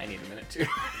okay. I need a minute too.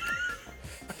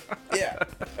 Yeah.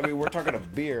 I mean, we're talking a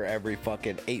beer every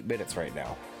fucking 8 minutes right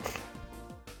now.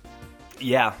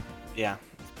 Yeah. Yeah.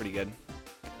 It's pretty good.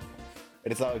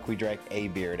 And it's not like we drank a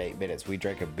beer in 8 minutes. We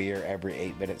drank a beer every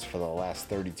 8 minutes for the last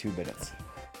 32 minutes.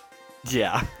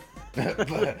 Yeah.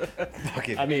 But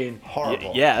fucking I mean,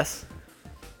 horrible. Yes.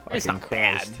 It's Fucking not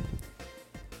bad. Christ.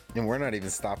 And we're not even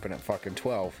stopping at fucking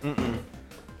 12.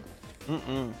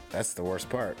 That's the worst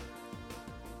part.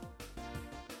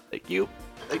 Thank you.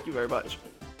 Thank you very much.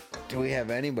 Do we have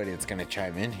anybody that's going to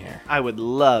chime in here? I would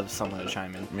love someone to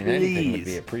chime in. I mean, anything would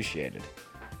be appreciated.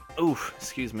 Oof,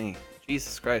 excuse me.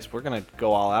 Jesus Christ, we're going to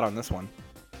go all out on this one.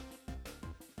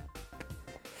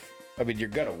 I mean, you're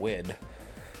going to win.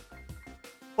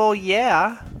 Well,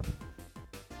 yeah.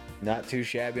 Not too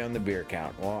shabby on the beer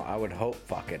count. Well, I would hope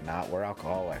fucking not. We're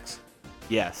alcoholics.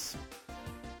 Yes.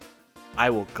 I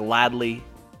will gladly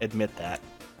admit that.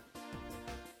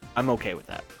 I'm okay with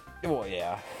that. Well,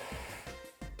 yeah.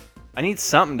 I need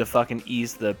something to fucking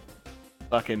ease the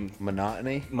fucking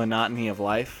Monotony? of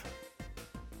life.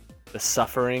 The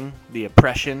suffering, the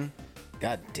oppression.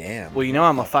 God damn. Well, you know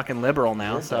I'm a fucking liberal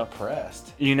now, You're so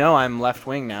depressed. you know I'm left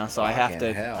wing now, so I have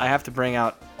Fucking hell. to bring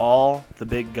out all the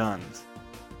big guns.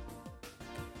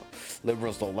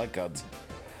 Liberals don't like guns.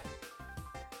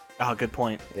 Oh, good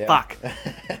point. Yeah.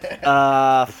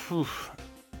 Fuck. Phew.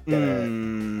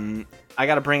 I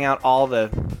gotta bring out all the.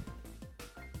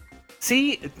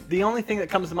 See, the only thing that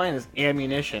comes to mind is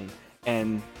ammunition,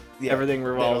 and Yeah, everything they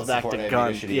revolves don't back support to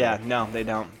guns. ammunition Yeah, either. no, they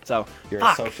don't. So You're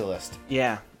fuck. a socialist.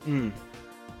 Yeah.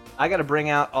 I gotta bring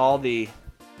out all the.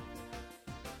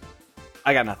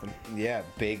 I got nothing. Yeah,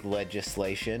 big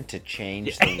legislation to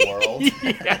change the world.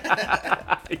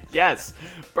 Yes.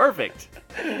 Perfect.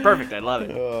 Perfect. I love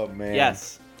it. Oh, man.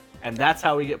 Yes. And that's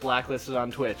how we get blacklisted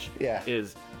on Twitch. Yeah.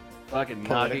 Is fucking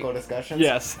Political discussions?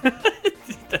 Yes.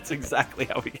 That's exactly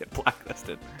how we get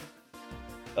blacklisted.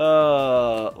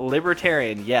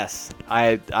 Libertarian, yes.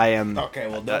 I am. Okay,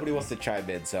 well, nobody wants to chime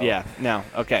in, so. Yeah, no.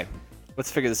 Okay.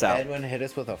 Let's figure this out. Edwin, hit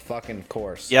us with a fucking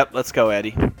course. Yep, let's go,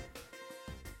 Eddie.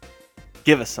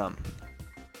 Give us some.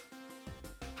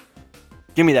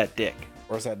 Give me that dick.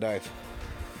 Where's that knife?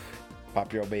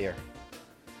 Pop your beer.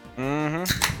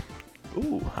 Mm-hmm.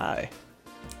 Ooh, hi.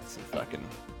 Some fucking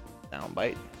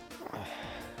soundbite.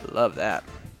 Love that.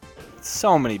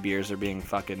 So many beers are being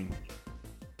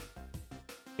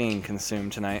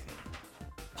consumed tonight.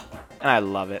 And I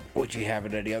love it. Would you have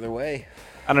it any other way?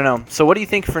 I don't know. So what do you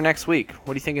think for next week?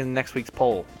 What do you think is next week's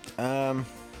poll? I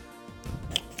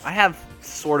have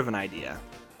sort of an idea.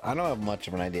 don't have much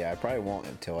of an idea. I probably won't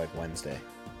until like Wednesday.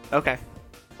 Okay.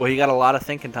 Well, you got a lot of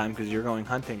thinking time because you're going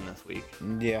hunting this week.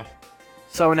 Yeah.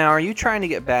 So now, are you trying to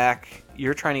get back?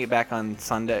 You're trying to get back on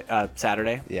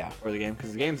Saturday? Yeah. For the game?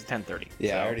 Because the game's at 10:30.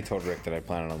 Yeah, so. I already told Rick that I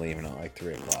plan on leaving at like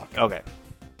 3 o'clock. Okay.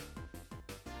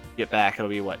 Get back, it'll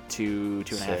be what, two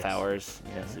and a half 6. hours?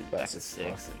 Yeah, so About back at 6 6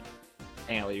 o'clock. and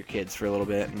hang out with your kids for a little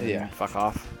bit and then Yeah. fuck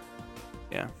off.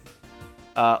 Yeah.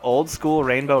 Old school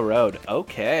Rainbow Road.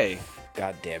 Okay.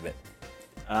 God damn it.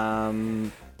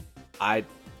 I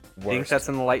think Worst. that's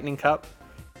in the Lightning Cup.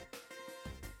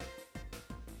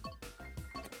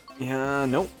 Yeah,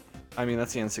 nope. I mean,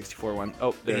 that's the N64 one.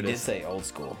 Oh, there He it did is. say old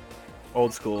school.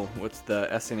 Old school. What's the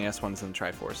SNES one's in the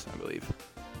Triforce, I believe.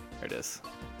 There it is.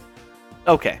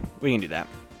 Okay, we can do that.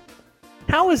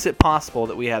 How is it possible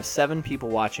that we have 7 people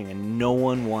watching and no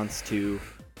one wants to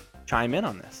chime in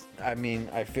on this? I mean,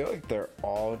 I feel like they're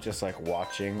all just like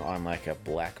watching on like a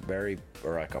BlackBerry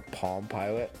or like a Palm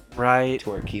Pilot Right. to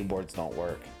where keyboards don't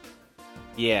work.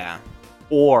 Yeah.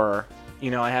 Or,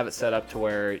 I have it set up to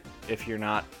where if you're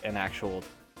not an actual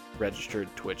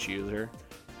registered Twitch user,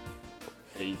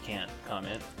 that you can't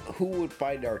comment. Who would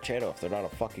find our channel if they're not a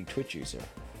fucking Twitch user?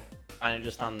 I'm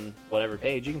just on whatever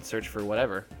page, you can search for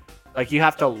whatever. Like, you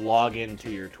have to log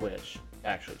into your Twitch to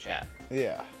actually chat.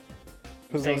 Yeah.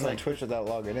 Who Saying, goes on like- Twitch without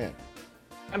logging in?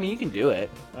 I mean, you can do it.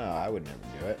 Oh, I would never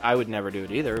do it. I would never do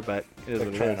it either, but it is Like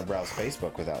what trying it to is. browse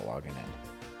Facebook without logging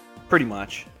in. Pretty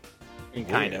much. I mean,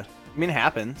 kind of. I mean, it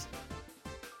happens.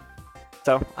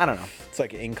 So, I don't know. It's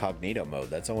like incognito mode.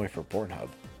 That's only for Pornhub.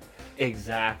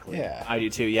 Exactly. Yeah. I do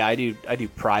too. Yeah, I do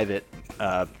private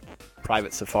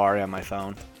Safari on my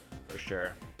phone. For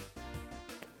sure.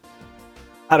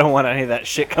 I don't want any of that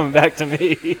shit coming back to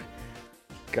me.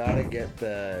 Gotta get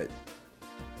the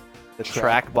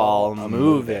Trackball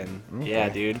moving. Okay. Yeah,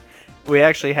 dude. We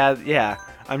actually had,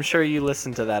 I'm sure you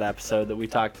listened to that episode that we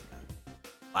talked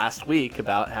last week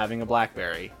about having a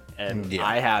BlackBerry. And Yeah.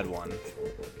 I had one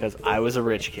because I was a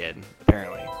rich kid,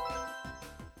 apparently.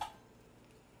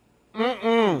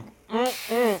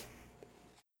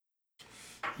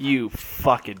 You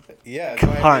fucking, Yeah, that's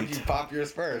why I made you you pop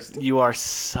yours first. you are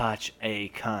such a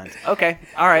cunt. Okay,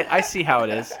 all right, I see how it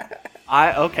is.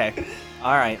 Okay,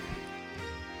 all right.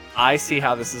 I see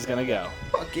how this is gonna go.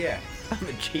 Fuck yeah. I'm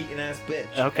a cheating ass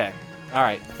bitch. Okay, all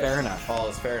right, fair enough. All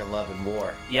is fair in love and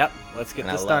war. Yep, let's get And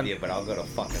I this love done. you, but I'll go to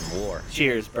fucking war.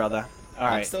 Cheers, brother. All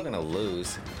I'm right, still gonna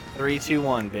lose. 3, 2,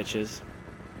 1, bitches.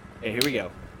 Okay, here we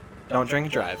go. Don't drink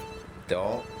and drive.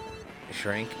 Don't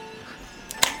shrink.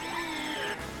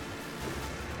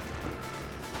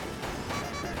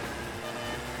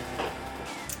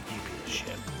 You piece of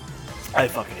shit. I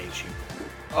fucking hate you.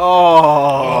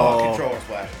 Oh. Controller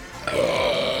splash.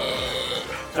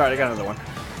 Sorry, I got another one.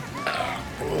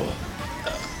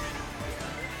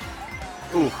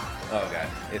 Ooh. Oh god,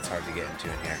 it's hard to get into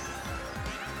in here.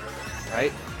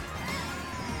 Right?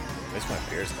 Where's my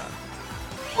beer's gone?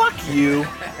 Fuck you.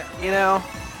 You know,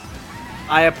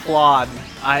 I applaud.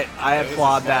 I was a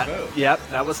applaud smart that. move. Yep,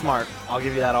 that was smart. I'll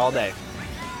give you that all day.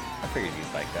 I figured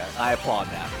you'd like that. I applaud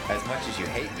that. As much as you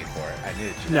hate me for it, I knew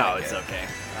that you'd No, like it's it. okay.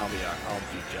 I'll be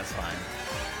just fine.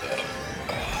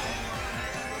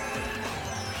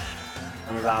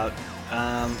 I'm about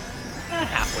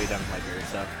halfway done with my beer,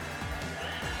 so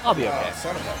I'll be okay. Oh,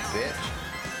 son of a bitch.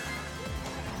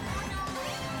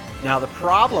 Now the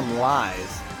problem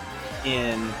lies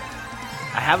in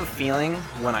I have a feeling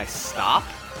when I stop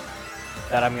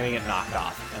that I'm gonna get knocked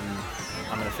off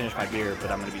and I'm gonna finish my beer,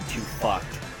 but I'm gonna be too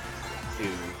fucked to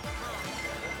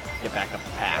get back up the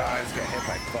Oh, pack. I just got hit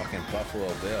by fucking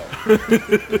Buffalo Bill.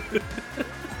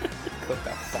 Put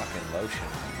the fucking lotion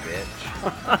on, bitch.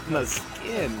 On the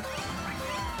skin.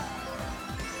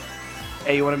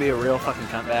 Hey, you wanna be a real fucking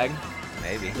cunt bag?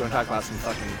 Maybe. You wanna talk about some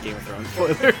fucking Game of Thrones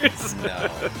spoilers? No.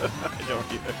 I don't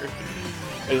either.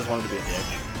 I just wanted to be a dick.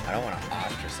 I don't want to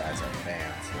ostracize our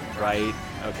fans. Right?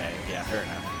 Okay, yeah, fair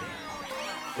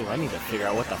enough. Ooh, I need to figure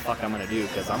out what the fuck I'm gonna do,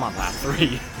 because I'm on lap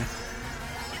 3.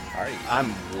 Are you?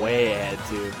 I'm way ahead,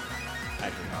 too.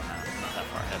 Actually, no, not that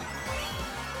far ahead.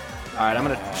 Alright, I'm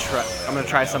gonna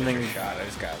try something. Shot. I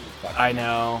just got I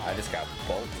know. I just got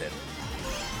bolted.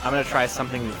 I'm gonna try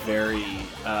something very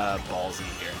ballsy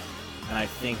here. And I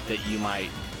think that you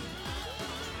might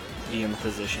be in the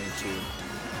position to...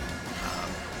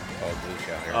 Oh, blue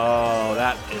shot here. Oh,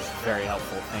 that is very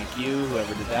helpful. Thank you,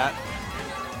 whoever did that.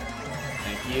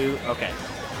 Thank you. Okay,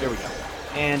 here we go.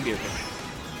 And beer kick.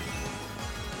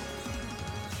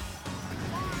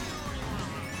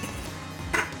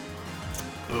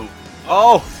 Ooh.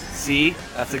 Oh, see?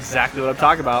 That's exactly what I'm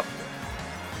talking about.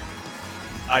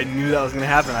 I knew that was going to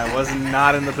happen. I was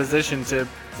not in the position to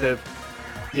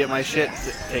get my shit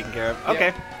taken care of.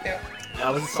 Okay. Yep.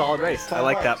 That was a solid race. I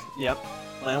like that. Yep.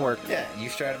 Plan worked. Yeah, you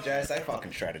strategized, I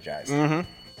fucking strategized. Mm-hmm.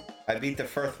 I beat the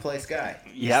first place guy.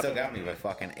 You Yep. still got me by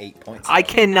fucking 8 points. I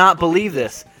cannot believe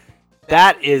this.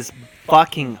 That is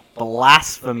fucking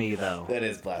blasphemy, though. That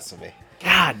is blasphemy.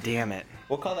 God damn it.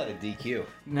 We'll call that a DQ.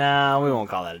 No, we won't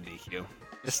call that a DQ.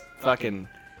 Just fucking...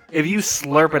 If you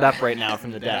slurp it up right now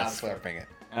from the Yeah, I'm desk. slurping it.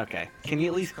 Okay. Can you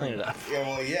at least clean it up? Yeah,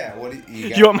 well, yeah. What do you Do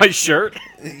got? you want my shirt?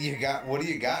 You got? What do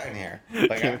you got in here?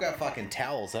 Like I've got fucking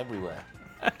towels everywhere.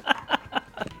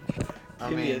 I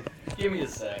mean, give me a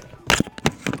sec.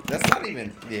 that's not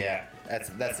even. Yeah, that's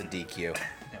a DQ.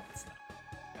 No, it's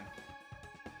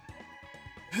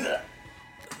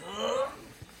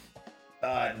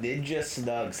not. Ninja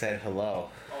Snug said hello.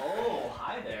 Oh,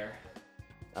 hi there.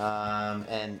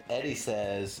 And Eddie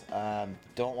says,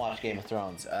 don't watch Game of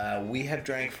Thrones. We have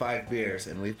drank 5 beers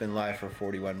and we've been live for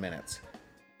 41 minutes.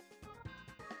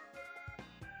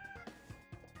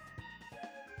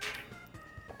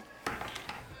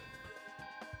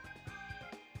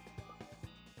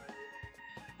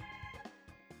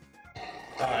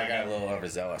 Oh, I got a little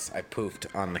overzealous. I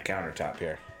poofed on the countertop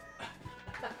here.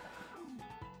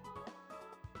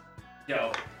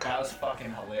 Yo, that was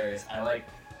fucking hilarious. Did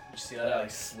you see that? I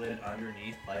slid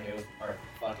underneath like it was our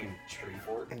fucking tree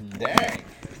fort. Dang.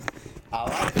 I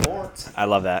like forts. I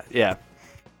love that. Yeah.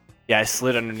 Yeah, I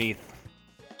slid underneath.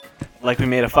 Like we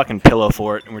made a fucking pillow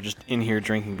fort and we're just in here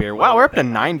drinking beer. Wow, we're up to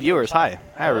 9 viewers. Hi.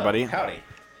 Hi, everybody. Howdy.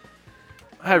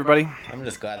 Hi, everybody. I'm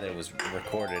just glad that it was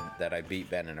recorded that I beat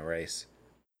Ben in a race.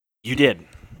 You did.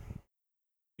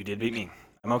 You did beat me.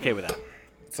 I'm okay with that.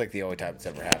 It's like the only time it's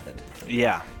ever happened.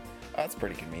 Yeah. That's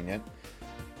pretty convenient.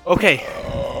 Okay.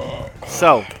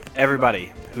 So,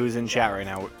 everybody who's in chat right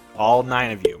now, all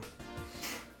 9 of you.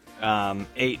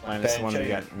 8 minus Ben, one show we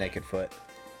your got. naked foot.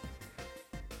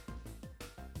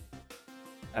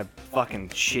 A fucking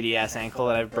shitty ass ankle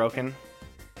that I've broken.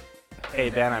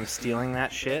 Hey Ben, I'm stealing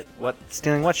that shit. What?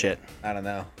 Stealing what shit? I don't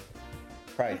know.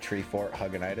 Probably tree fort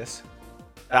hugonitis.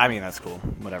 I mean, that's cool.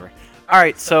 Whatever. All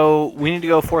right, so we need to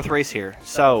go 4th race here.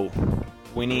 So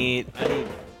we need.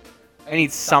 I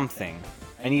need something.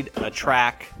 I need a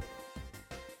track.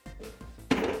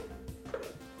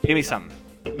 Give me something.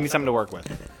 Give me something to work with.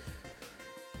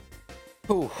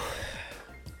 Ooh.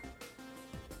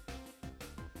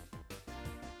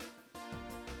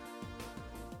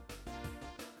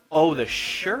 Oh, the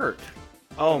shirt.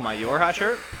 Oh, my Your Hot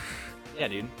shirt? Yeah,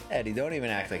 dude. Eddie, don't even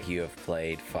act like you have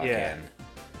played fucking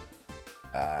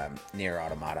Nier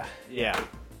Automata. Yeah.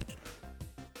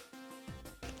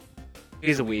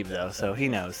 He's a weeb, though, so he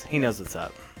knows. He knows what's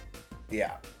up.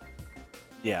 Yeah.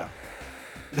 Yeah.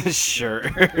 The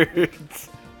shirt.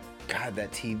 God,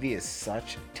 that TV is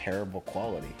such terrible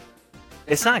quality.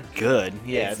 It's not good.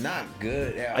 Yeah. It's not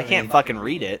good. I can't fucking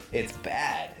read it. It's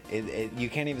bad. You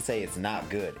can't even say it's not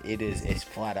good. It's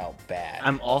flat out bad.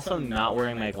 I'm also not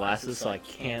wearing my glasses, so I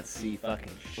can't see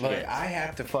fucking shit. Like, I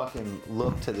have to fucking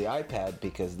look to the iPad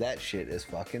because that shit is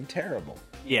fucking terrible.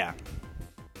 Yeah.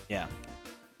 Yeah.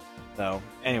 So,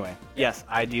 anyway, yes,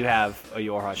 I do have a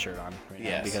Your Hot shirt on right now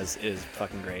Yes. because it is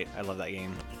fucking great. I love that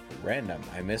game. Random.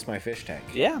 I missed my fish tank.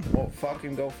 Yeah. Well,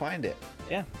 fucking go find it.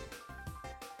 Yeah.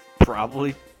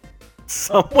 Probably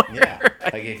somewhere. Yeah.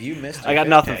 Like if you missed, I got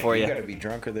nothing for you. You gotta be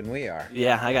drunker than we are.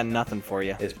 Yeah, I got nothing for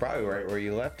you. It's probably right where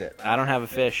you left it. I don't have a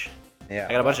fish. Yeah.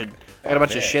 I got a bunch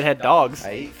of shithead dogs.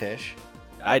 I eat fish.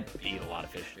 I eat a lot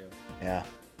of fish too. Yeah.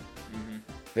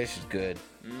 Fish is good.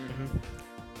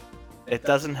 It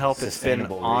doesn't help. It's been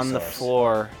Sustainable on the resource.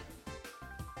 floor.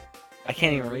 I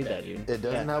can't even read that, dude. It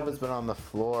doesn't Yeah. help. It's been on the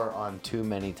floor on too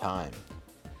many times.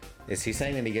 Is he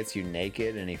saying that he gets you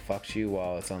naked and he fucks you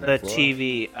while it's on the The floor?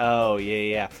 TV. Oh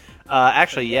yeah.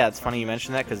 Actually, yeah. It's funny you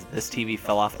mentioned that because this TV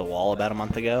fell off the wall about a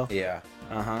month ago. Yeah.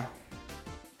 Uh huh.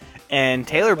 And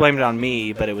Taylor blamed it on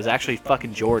me, but it was actually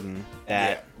fucking Jordan.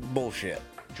 Bullshit.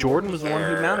 Jordan was the one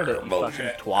who mounted it, you fucking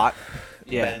twat.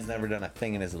 Yeah. Ben's never done a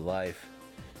thing in his life.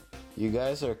 You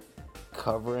guys are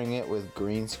covering it with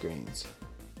green screens.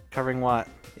 Covering what?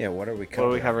 Yeah, what are we covering?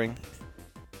 What are we covering?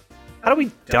 How do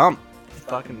we dump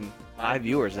fucking 5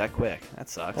 viewers that quick? That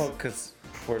sucks. Well, because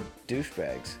we're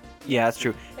douchebags. Yeah, that's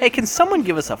true. Hey, can someone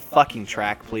give us a fucking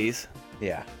track, please?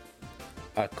 Yeah.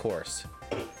 A course.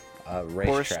 A race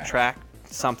Course, track,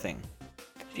 something.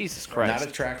 Jesus Christ. Not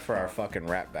a track for our fucking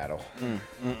rap battle.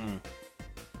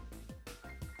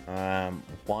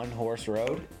 One horse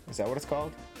road? Is that what it's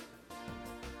called?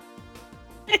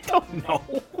 I don't know.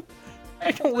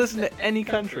 I don't listen to any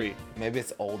country. Maybe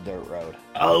it's Old Dirt Road.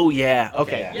 Oh, yeah.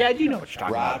 Okay. Yeah. Yeah, I do know what you're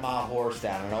talking Ride about. my horse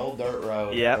down an old dirt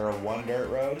road. Yep. Or a one dirt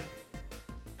road.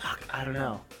 Fuck, I don't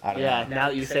know. I don't Yeah, know. now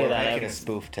that you say We're that, making a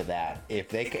spoof to that. If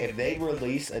they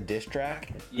release a diss track,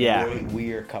 Yeah.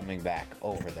 we are coming back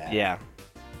over that. Yeah.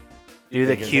 Do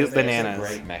the Because cute there's bananas. a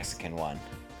great Mexican one.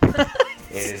 It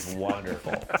is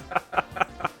wonderful.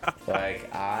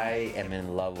 Like, I am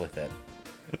in love with it.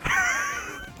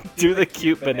 Do the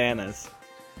cute bananas.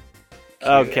 Cute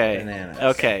Okay. bananas.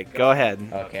 Okay, go ahead.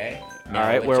 Okay. All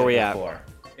right, what where you are we at? before?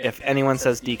 If anyone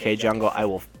says DK Jungle, I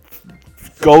will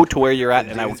go to where you're at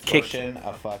and I will Dude's kick you. pushing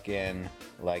a fucking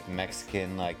like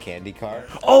Mexican like candy cart.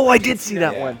 Oh, I did see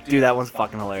that Yeah. one. Dude, that one's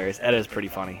fucking hilarious. That is pretty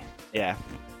funny. Yeah.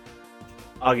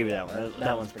 I'll give you that one.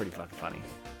 That one's pretty fucking funny.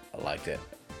 I liked it.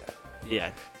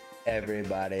 Yeah.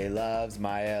 Everybody loves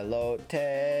my elote.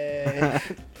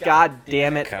 God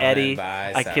damn it, Come and Eddie.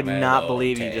 buy I some cannot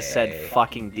believe you just said elote.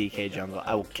 fucking DK Jungle.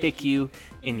 I will kick you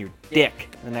in your dick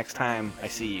the next time I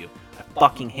see you. I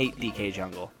fucking hate DK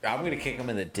Jungle. I'm gonna kick him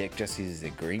in the dick just 'cause he's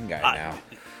a green guy now.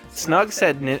 Snug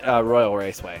said Royal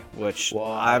Raceway, which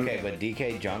Well, I'm. okay, but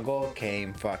DK Jungle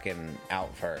came fucking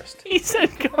out first. He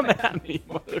said, "Come at me,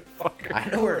 motherfucker." I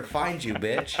know where to find you,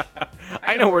 bitch.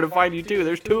 I know where to find you too.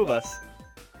 There's two of us.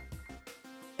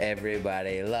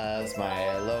 Everybody loves my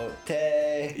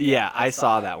elote. Yeah, I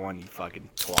saw that one. You fucking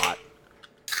twat.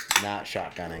 Not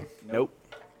shotgunning. Nope.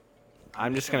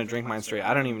 I'm just gonna drink mine straight.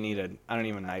 I don't even need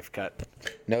a knife cut.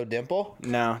 No dimple?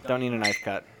 No, don't need a knife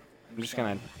cut.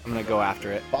 I'm gonna go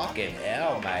after it. Fucking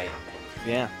hell, mate.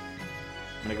 Yeah.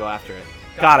 I'm gonna go after it.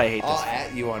 God, I hate I'll this.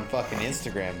 at you on fucking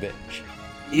Instagram, bitch.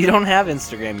 You don't have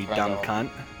Instagram, you I dumb don't. cunt.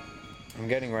 I'm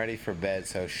getting ready for bed,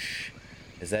 so shh.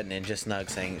 Is that Ninja Snug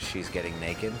saying she's getting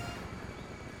naked?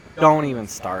 Don't even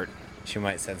start. She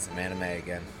might send some anime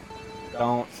again.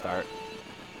 Don't start.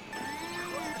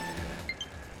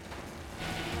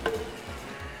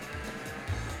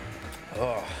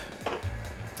 Oh,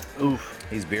 Oof.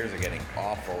 these beers are getting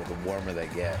awful the warmer they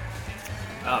get.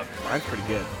 Oh, mine's pretty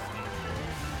good.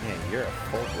 Man, you're a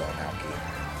full-blown alky.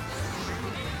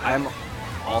 I'm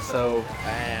also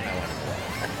And I went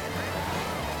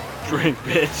drink,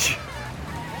 bitch.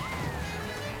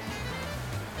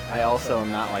 I also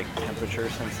am not like temperature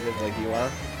sensitive like you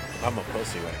are, I'm a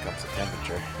pussy when it comes to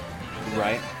temperature.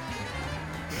 right?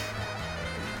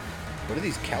 What are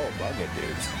these cowabunga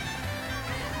dudes?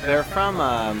 They're from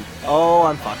oh,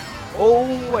 I'm fucked.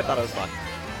 Oh, I thought I was fucked.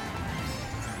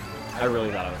 I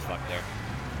really thought I was fucked there.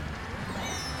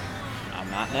 I'm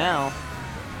not now.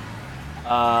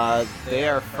 They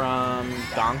are from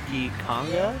Donkey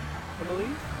Konga, I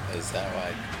believe. Is that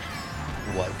like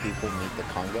white people meet the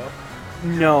Congo?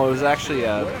 No, it was actually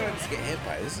What did I just get hit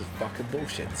by? This is fucking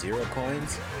bullshit. 0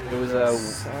 coins? it was a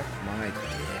Suck my dick.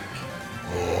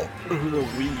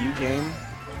 Wii U game.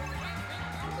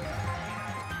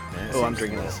 Man, that Oh, I'm seems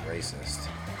drinking a this. little racist.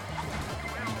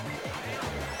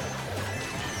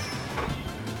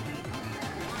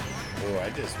 Oh, I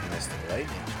just missed a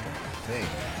lightning thing.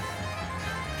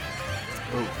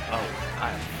 Oh,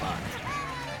 I'm fucked.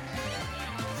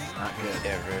 Not good.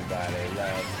 Everybody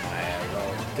loves my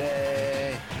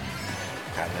elote.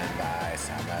 Come and buy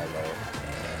some elote.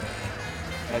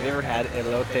 Have you ever had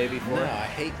elote before? No, I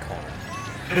hate corn.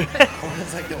 Corn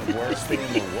is like the worst thing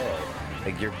in the world.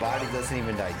 Like, your body doesn't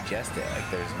even digest it. Like,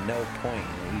 there's no point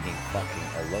in eating fucking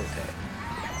elote.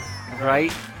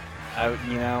 Right?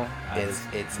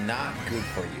 It's not good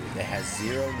for you. It has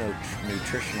zero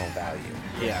nutritional value.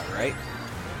 Yeah, right?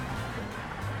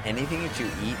 Anything that you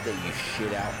eat that you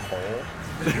shit out whole,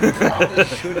 you probably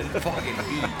shouldn't fucking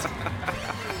eat.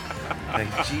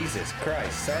 Like, Jesus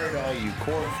Christ. Sorry to all you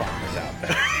corn farmers out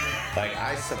there. Like,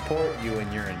 I support you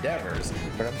in your endeavors,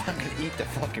 but I'm not gonna eat the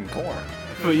fucking corn.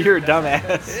 Well, you're a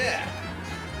dumbass. Yeah.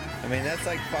 I mean, that's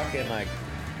like fucking, like,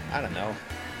 I don't know,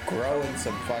 growing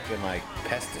some fucking, like,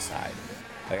 pesticide.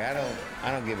 Like, I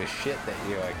don't give a shit that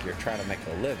you're trying to make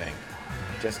a living.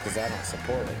 Just because I don't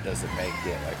support it doesn't make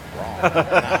it like wrong. I'm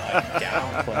not like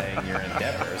downplaying your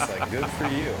endeavors. Like, good for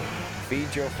you.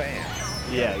 Feed your fans.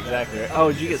 Yeah, exactly.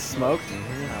 Oh, did you get smoked?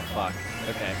 Oh, fuck.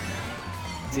 Okay.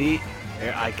 See,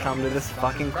 here I come to this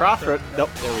fucking crossroad. Nope,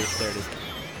 there it is.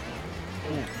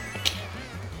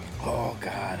 Oh,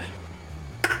 God.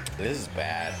 This is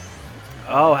bad.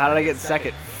 Oh, how did I get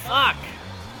second? Fuck!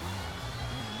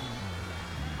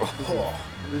 Oh.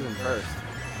 Who's in first?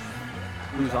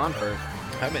 Who's on first?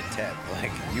 I'm at 10.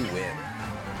 Like, you win.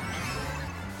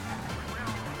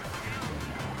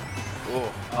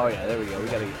 Oh. Oh, yeah, there we go. We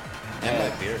gotta get... And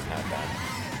my beer's not done.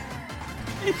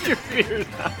 Your beer's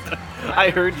not done.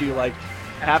 I heard you, like,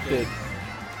 have to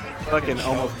fucking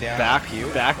almost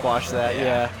backwash that,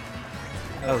 yeah.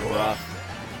 That was rough.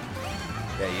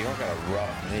 Yeah, you don't gotta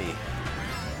rough me.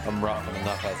 I'm rough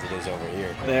enough as it is over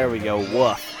here. There we go.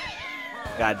 Woof.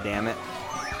 God damn it.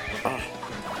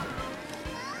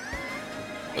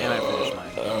 And I finished mine.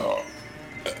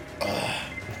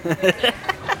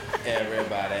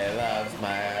 Everybody loves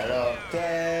my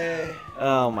elote.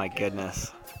 Oh my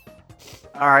goodness.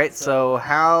 Alright, so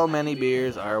how many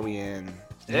beers are we in?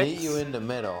 6? Meet you in the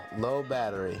middle. Low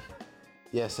battery.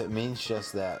 Yes, it means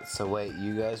just that. So wait,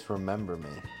 you guys remember me?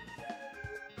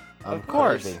 Of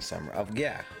course.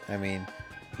 Yeah, I mean,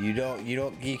 you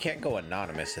can't go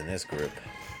anonymous in this group.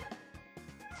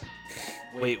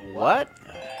 Wait, what?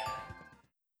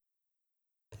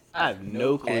 I have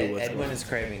no clue what's Edwin going on. is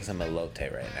craving some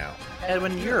elote right now.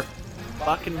 Edwin, you're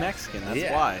fucking Mexican,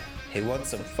 that's why. He wants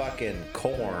some fucking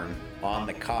corn on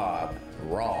the cob,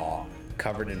 raw,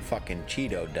 covered in fucking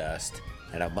Cheeto dust,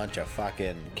 and a bunch of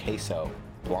fucking queso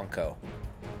blanco.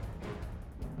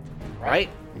 Right?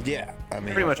 Yeah, I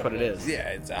mean... Pretty much what it is. Yeah,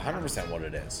 it's 100% what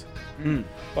it is. Mm.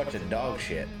 Bunch of dog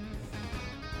shit.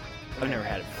 I've never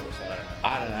had it before, so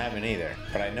I don't know. I haven't either,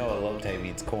 but I know elote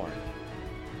means corn.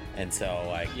 And so,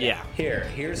 like, yeah.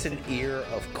 Here's an ear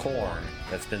of corn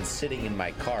that's been sitting in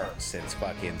my cart since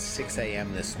fucking 6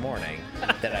 a.m. this morning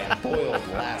that I boiled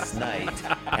last night,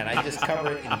 and I just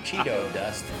cover it in Cheeto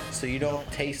dust so you don't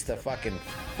taste the fucking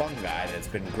fungi that's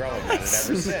been growing on it ever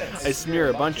since. I smear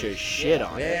a bunch of shit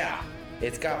on it. Yeah.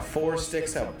 It's got 4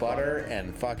 sticks of butter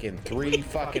and fucking 3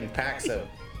 fucking packs of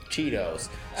Cheetos.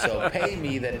 So pay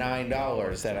me the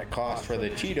 $9 that it costs for the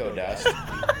Cheeto dust,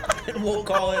 and we'll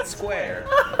call it square.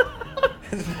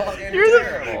 It's fucking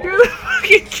terrible. You're the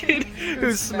fucking kid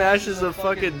who smashes a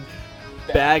fucking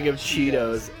bag of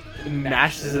Cheetos,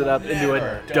 mashes it up into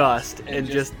a dust, and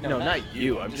just... No, not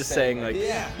you. I'm just saying, like,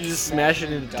 you just smash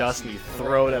it into dust and you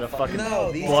throw it at a fucking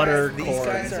butter corn. These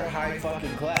guys are high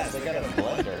fucking class. They got a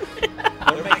blender.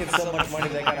 They're making so much money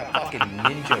they got a fucking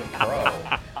Ninja Pro.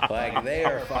 Like, they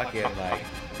are fucking, like,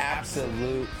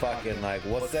 absolute fucking, like,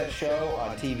 what's that show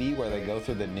on TV where they go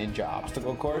through the ninja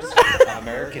obstacle course?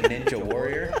 American Ninja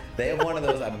Warrior. They have one of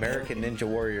those American Ninja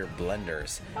Warrior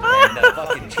blenders. And the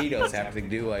fucking Cheetos have to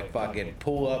do, like, fucking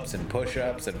pull-ups and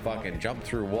push-ups and fucking jump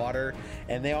through water.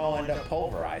 And they all end up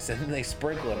pulverized. And then they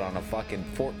sprinkle it on a fucking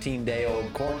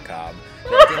 14-day-old corn cob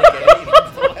that didn't get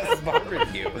eaten for less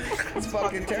barbecue. It's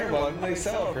fucking terrible. And they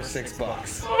sell it for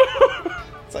 $6.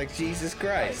 It's like, Jesus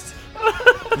Christ.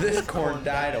 This corn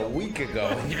died a week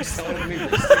ago and you're selling it to me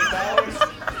for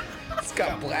 $6? It's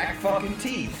got black fucking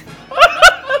teeth.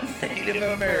 Native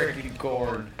American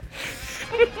corn.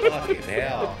 Fucking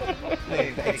hell.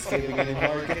 Hey, Thanksgiving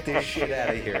anymore. Get this shit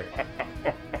out of here.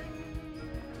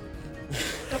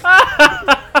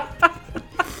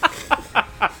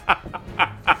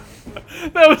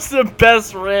 That was the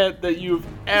best rant that you've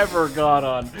ever gone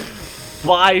on.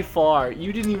 By far.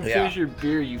 You didn't even finish your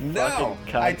beer, you fucking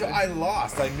cunt. I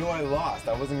lost. I knew I lost.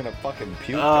 I wasn't gonna fucking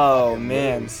puke. Oh,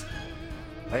 man. Lose.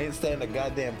 I ain't stand a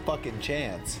goddamn fucking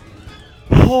chance.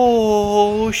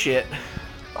 Oh, shit.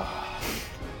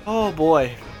 Oh,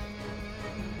 boy.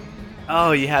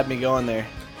 Oh, you had me going there.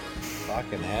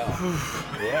 Fucking hell.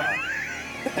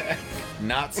 Yeah.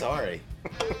 Not sorry.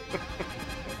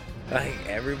 Like,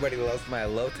 everybody loves my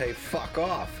elote. Fuck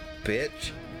off,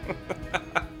 bitch.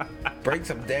 Bring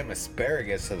some damn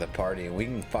asparagus to the party and we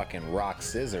can fucking rock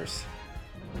scissors.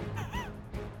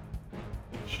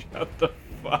 Shut the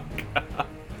fuck up.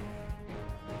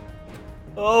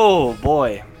 Oh,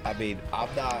 boy. I mean,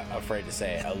 I'm not afraid to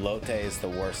say it. Elote is the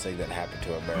worst thing that happened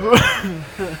to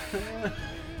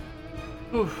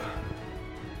America.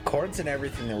 Corn's in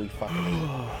everything that we fucking eat.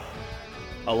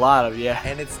 A lot of, yeah.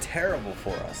 And it's terrible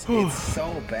for us. It's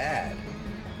so bad.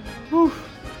 Whew.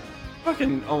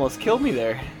 Fucking almost killed me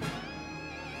there.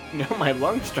 You know, my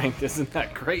lung strength isn't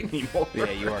that great anymore. Yeah,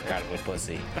 you are kind of a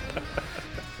pussy.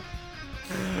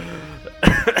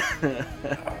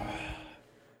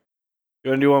 You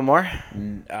want to do one more?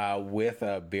 With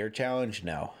a beer challenge,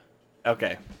 no.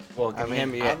 Okay. Well, I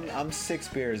mean, I'm 6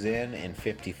 beers in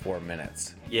 54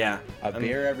 minutes. Yeah. A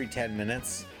beer every 10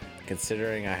 minutes,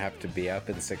 considering I have to be up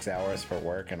in 6 hours for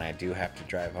work and I do have to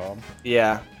drive home.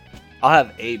 Yeah. I'll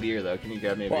have a beer, though. Can you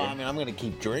grab me a beer? Well, I mean, I'm going to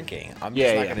keep drinking. I'm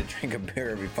just not going to drink a beer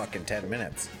every fucking 10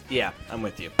 minutes. Yeah, I'm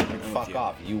with you. Fuck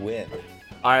off. You win.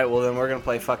 All right, well, then we're going to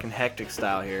play fucking hectic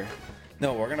style here.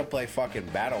 No, we're going to play fucking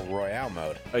Battle Royale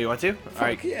mode. Oh, you want to? All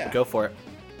right, yeah. Go for it.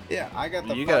 Yeah, I got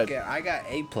the I got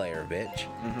a player, bitch.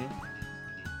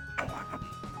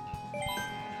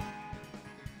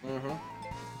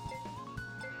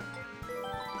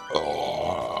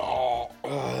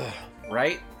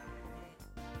 Right?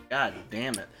 God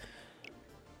damn it.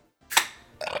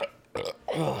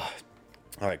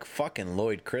 Like fucking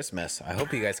Lloyd Christmas. I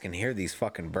hope you guys can hear these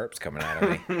fucking burps coming out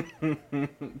of me.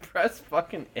 Press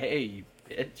fucking A, you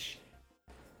bitch.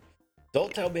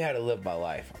 Don't tell me how to live my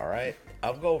life, alright?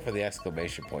 I'm going for the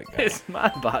exclamation point guy. It's my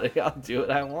body. I'll do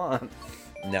what I want.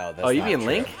 No, that's Oh, you not mean true.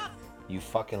 Link? You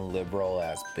fucking liberal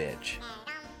ass bitch.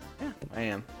 Yeah, I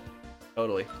am.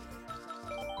 Totally.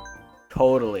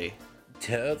 Totally.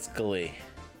 Totally.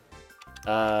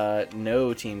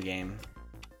 No team game.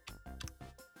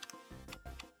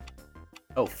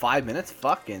 Oh, 5 minutes?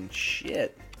 Fucking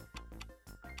shit.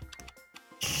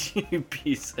 You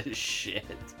piece of shit.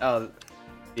 Oh,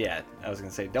 yeah, I was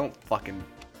gonna say, don't fucking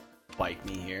bite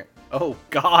me here. Oh,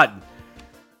 God.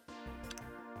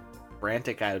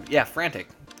 Frantic item. Yeah, frantic.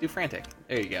 Do frantic.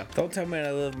 There you go. Don't tell me how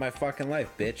to live my fucking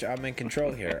life, bitch. I'm in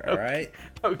control here, alright?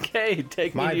 Okay,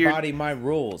 take me My to your... body, my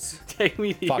rules. Take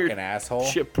me to Fucking your asshole.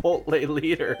 Chipotle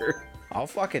leader. I'll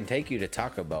fucking take you to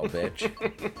Taco Bell, bitch.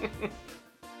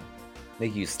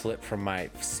 Make you sip from my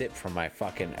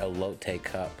fucking elote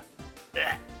cup.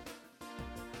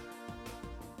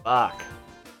 Fuck.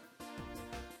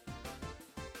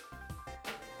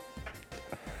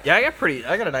 Yeah,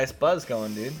 I got a nice buzz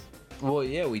going, dude. Well,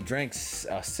 yeah, we drank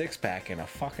a 6-pack in a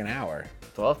fucking hour.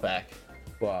 12-pack.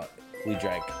 Well, we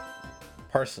drank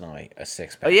personally a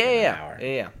 6-pack Oh, yeah, in yeah, an hour.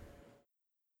 yeah.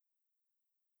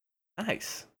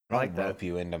 Nice. I like that. Rope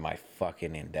you into my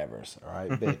fucking endeavors, all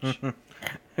right, bitch?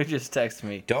 Who just texted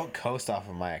me? Don't coast off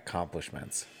of my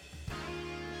accomplishments.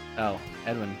 Oh,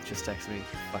 Edwin just texted me.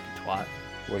 Fucking twat.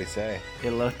 What'd he say?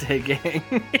 Elote gang.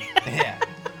 Yeah.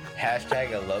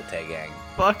 Hashtag elote gang.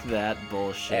 Fuck that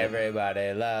bullshit.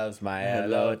 Everybody loves my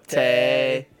elote.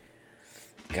 Elote.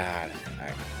 God.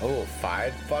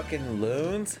 5 fucking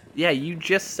loons? Yeah, you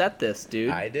just set this, dude.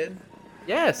 I did?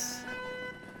 Yes.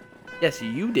 Yes,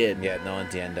 you did. Yeah, no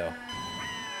entiendo.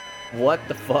 What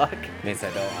the fuck? Means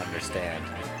I don't understand.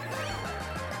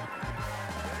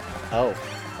 Oh,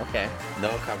 okay. No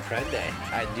comprende.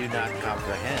 I do not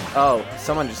comprehend. Oh,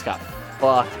 someone just got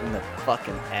fucked in the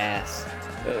fucking ass.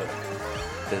 Ooh.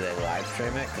 Do they live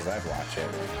stream it? Because I'd watch it.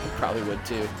 I probably would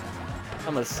too.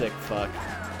 I'm a sick fuck.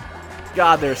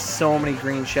 God, there's so many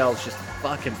green shells just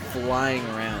fucking flying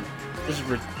around. This is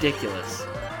ridiculous.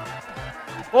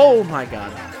 Oh my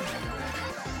god.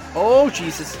 Oh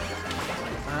Jesus.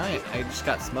 Alright, I just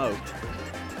got smoked.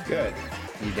 Good.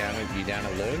 You down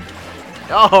a loon?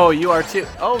 Oh, you are too.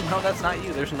 Oh no, that's not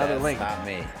you. There's another That's link. not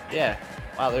me. Yeah.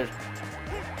 Wow, there's.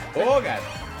 Oh god.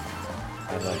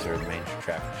 I love to remain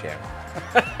traffic jam.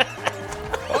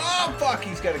 Oh fuck,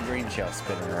 he's got a green shell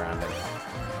spinning around him.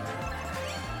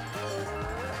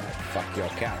 Fuck your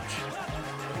couch.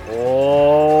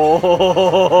 Oh.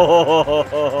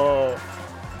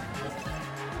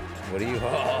 What are you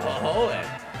holding?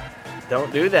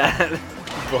 Don't do that,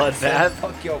 bloodbath.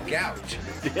 Fuck your couch.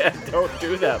 Yeah, don't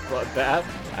do that, bloodbath.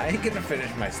 I ain't gonna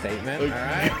finish my statement,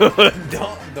 alright? Good.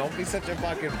 Don't be such a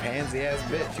fucking pansy ass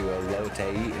bitch, you elote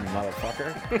eating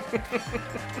motherfucker.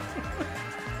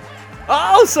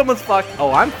 Oh, someone's fucked.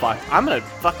 Oh, I'm fucked. I'm gonna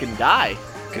fucking die.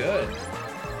 Good.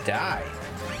 Die.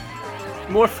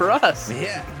 More for us.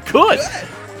 Yeah. Good.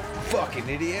 Fucking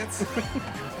idiots.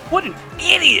 What an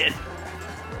idiot.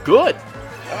 Good.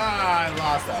 Ah, I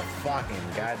lost a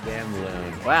fucking goddamn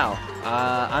loon. Wow.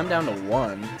 I'm down to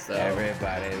 1, so.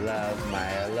 Everybody loves my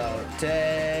elote.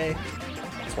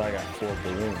 That's why I got 4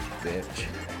 balloons, bitch.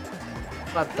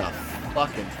 What the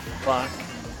fucking fuck?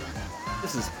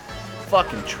 This is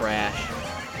fucking trash.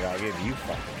 Yeah, I'll give you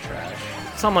fucking trash.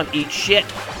 Someone eat shit.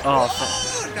 Oh,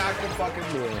 Knock the fucking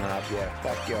balloon off, yeah.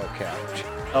 Fuck your couch.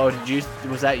 oh,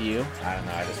 was that you? I don't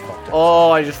know, I just fucked up.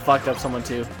 Oh, I just fucked up someone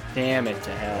too. Damn it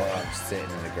to hell. Oh, I'm sitting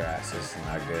in the grass. This is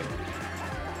not good.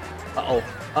 Uh-oh.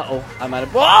 Uh-oh. I might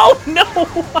have... Whoa! No!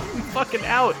 I'm fucking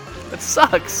out. That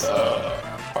sucks.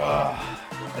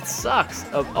 It sucks.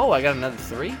 Oh, I got another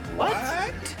 3? What?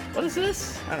 What? What is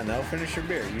this? I don't know. Finish your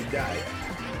beer. You died.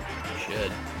 You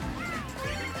should.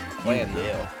 You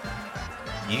will.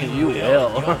 You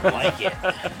will. You don't like it.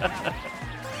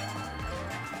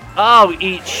 Oh,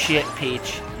 eat shit,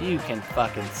 Peach. You can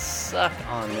fucking suck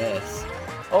on this.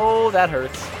 Oh, that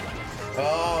hurts.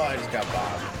 Oh, I just got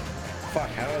bombed. Fuck,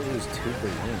 how did I lose 2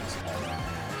 balloons?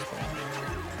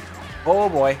 Oh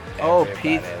boy. Oh,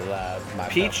 Peach.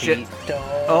 Peach.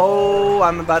 Oh,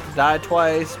 I'm about to die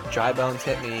twice. Dry Bones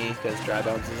hit me because Dry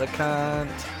Bones is a cunt.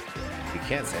 You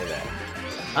can't say that.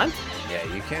 Cunt? Yeah,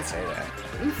 you can't say that.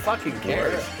 Who fucking We're a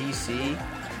cares? PC.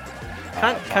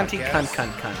 Cunt, cunty,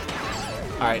 podcast. cunt.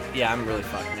 Alright, yeah, I'm really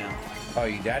fucked now. Oh,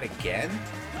 you died again?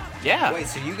 Yeah. Wait,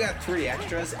 so you got 3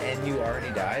 extras and you already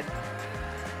died?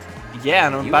 Yeah,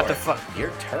 and I'm about to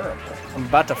You're terrible. I'm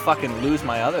about to fucking lose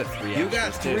my other 3 You got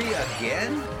extras, 3 too.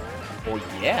 again? Well,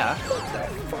 yeah. What the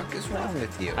fuck is wrong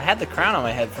with you? I had the crown on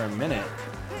my head for a minute.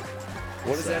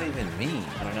 What does that even mean?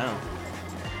 I don't know.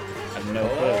 I have no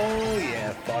clue. Oh yeah,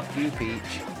 fuck you,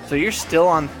 Peach. So you're still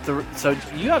on 3. So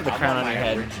you have the crown I'm on your my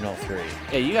head. original 3.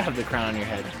 Yeah, you have the crown on your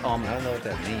head. I don't know what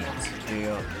that means.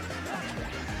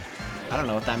 I don't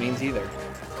know what that means either.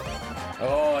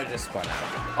 Oh, I just spun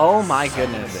out. Oh my Son of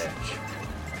a goodness. bitch.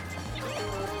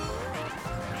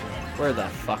 Where the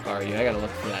fuck are you? I gotta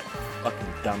look for that fucking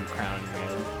dumb crown in your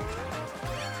head.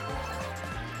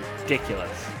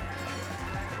 Ridiculous.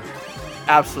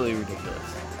 Absolutely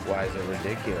ridiculous. Why is it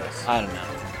ridiculous? I don't know.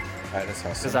 I just saw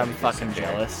Because I'm somebody fucking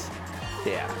disappear. jealous.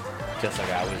 Yeah, just like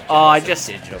I was. Oh, I jealous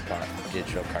just- of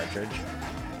digital cartridge.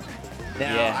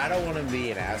 Now Yeah. I don't want to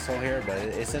be an asshole here, but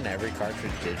isn't every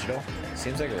cartridge digital?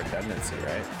 Seems like a redundancy,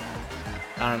 right?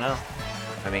 I don't know.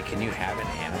 I mean, can you have an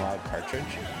analog cartridge?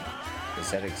 Does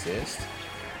that exist?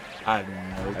 I have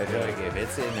no I feel clue. like if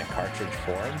it's in a cartridge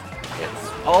form,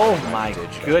 it's Oh my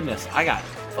digital. goodness. I got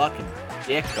fucking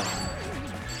dicked on.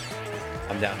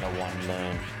 I'm down to 1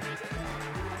 loon.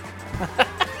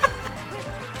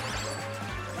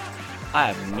 I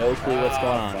have no clue what's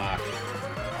going on. Fuck.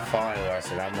 Falling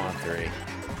Larson, I'm on 3.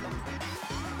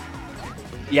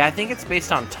 Yeah, I think it's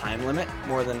based on time limit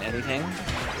more than anything.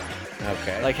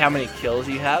 Okay. Like how many kills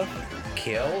you have.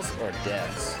 kills or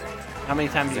deaths? How many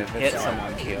times you If hit it's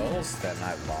someone. on kills, then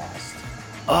I've lost.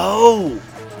 Oh!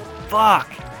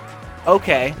 Fuck!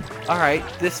 Okay. Alright,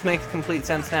 this makes complete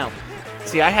sense now.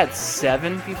 See, I had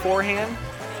 7 beforehand,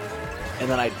 and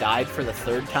then I died for the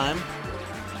 3rd time.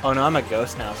 Oh no, I'm a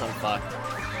ghost now, so I'm fucked.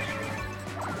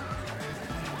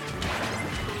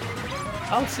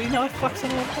 Oh, see, now I fucked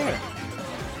someone up there.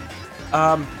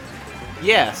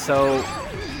 Yeah, so...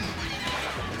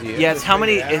 Do you Yeah, have it's to how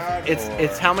many figure it out,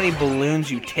 it's or- how many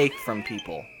balloons you take from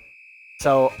people.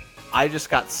 So I just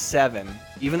got 7,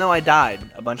 even though I died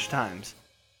a bunch of times.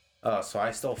 Oh, so I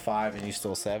stole 5 and you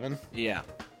stole 7? Yeah.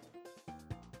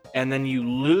 And then you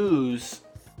lose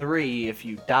 3 if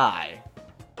you die.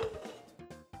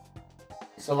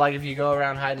 So like if you go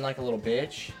around hiding like a little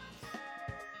bitch,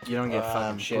 you don't get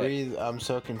fucking shit. Breathe. I'm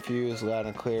so confused, loud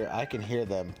and clear. I can hear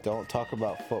them. Don't talk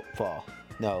about football.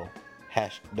 No.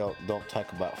 Don't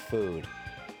talk about food.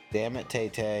 Damn it, Tay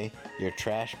Tay. You're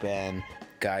trash, Ben.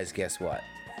 Guys, guess what?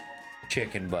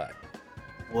 Chicken butt.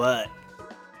 What?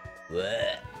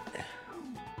 What?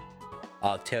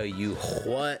 I'll tell you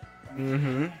what.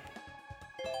 Mm-hmm.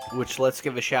 Which let's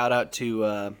give a shout out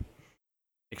to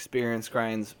Experience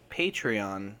Grind's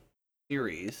Patreon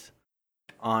series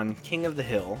on King of the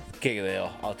Hill. King of the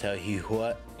Hill. I'll tell you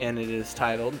what. And it is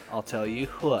titled I'll Tell You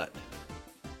What.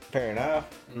 Fair enough.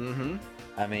 Mm-hmm.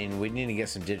 I mean, we need to get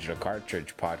some digital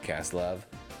cartridge podcast love,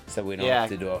 so we don't Yeah. have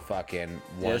to do a fucking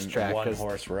Diss track, one 'cause-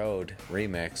 horse road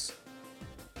remix.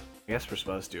 I guess we're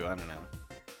supposed to. I don't know.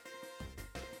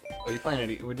 Are you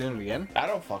playing it? We're doing it again? I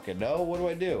don't fucking know. What do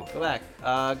I do? Go back.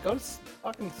 Go to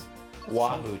fucking...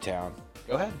 Wahoo Town.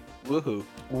 Go ahead. Woohoo.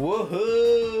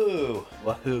 Woohoo!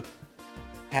 Wahoo.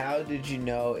 How did you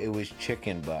know it was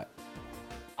chicken butt?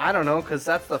 I don't know, because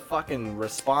that's the fucking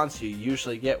response you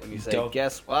usually get when you say,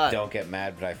 guess what? Don't get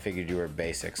mad, but I figured you were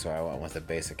basic, so I went with a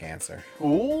basic answer.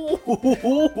 Ooh.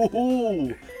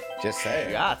 Just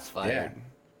saying. Shots fired. Yeah.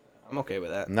 I'm okay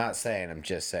with that. I'm not saying, I'm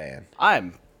just saying.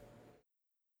 I'm...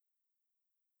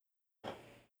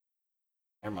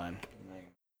 Never mind.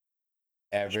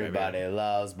 Everybody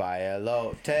loves by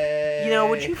elote. You know,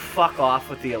 would you fuck off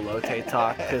with the elote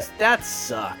talk? Because that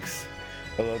sucks.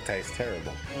 Elote's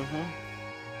terrible. Mm-hmm.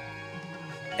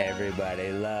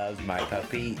 Everybody loves my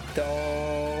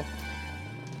papito.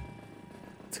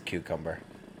 It's a cucumber.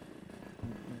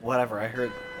 Whatever, I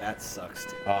heard that sucks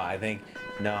too. Oh, I think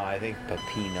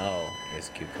pepino is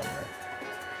cucumber.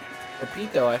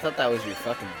 Pepito, I thought that was your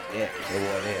fucking dick.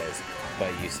 Well, it is,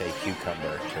 but you say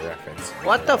cucumber to reference.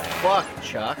 What the fuck,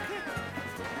 Chuck?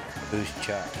 Who's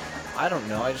Chuck? I don't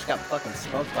know. I just got fucking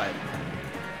smoked by a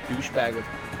douchebag with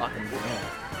fucking banana.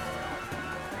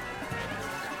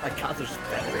 My God, there's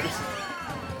feathers.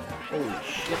 Holy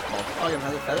shit, Paul. Fucking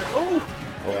has a feather. Oh!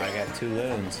 Oh, I got 2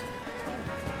 loons.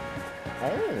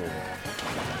 Oh.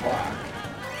 Fuck.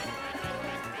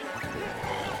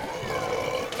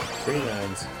 3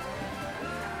 loons.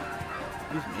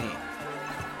 Excuse me.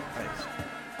 Nice.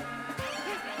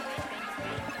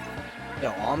 Yo,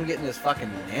 all I'm getting is fucking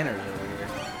nanners over here.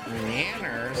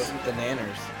 Nanners? What's with the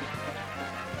nanners?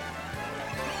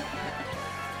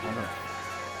 I'm gonna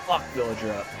fuck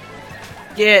villager up.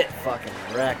 Get fucking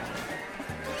wrecked.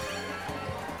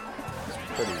 It's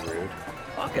pretty rude.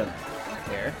 Fuck him. I don't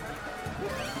care.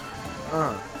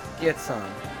 Get some.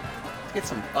 Let's get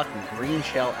some fucking green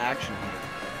shell action here.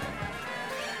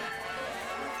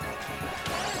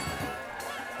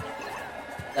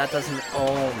 That doesn't.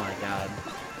 Oh my God.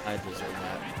 I deserve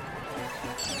that.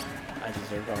 I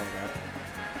deserve all of that.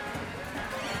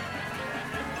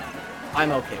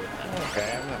 I'm okay with that. Okay,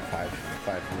 I'm at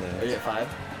 5 loons. Are you at 5?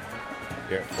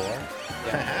 You're at 4?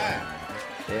 Yeah.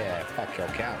 Yeah, fuck your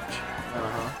couch.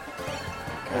 Uh-huh.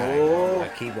 God, Oh. I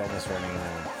keep almost running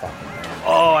out of fucking man.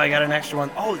 Oh, I got an extra one.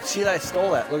 Oh, see that I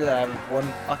stole that. Look at that. I have one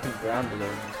fucking ground balloon.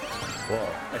 Whoa.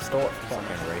 I stole it from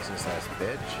Fucking someone. racist ass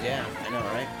bitch. Yeah, I know,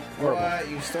 right? Horrible. What?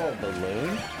 You stole a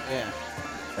balloon? Yeah.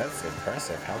 That's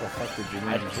impressive. How the fuck did you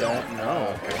I manage don't that?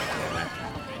 know. Oh, God damn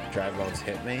it. Dry bones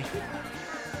hit me.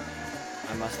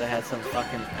 I must have had some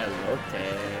fucking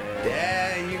elote.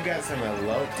 Yeah, you got some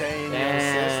elote in your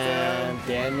Damn,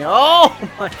 system. Daniel. Oh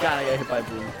my God, I got hit by a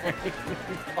blueberry.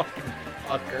 Fucking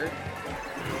fucker.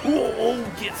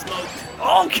 Oh, get smoked.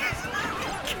 Oh,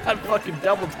 got fucking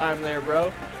double time there,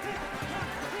 bro.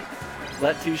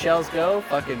 Let 2 shells go.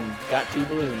 Fucking got 2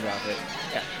 balloons off it.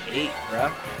 Got 8, bro.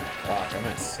 Fuck, I'm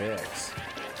at 6.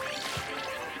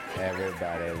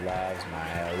 Everybody loves my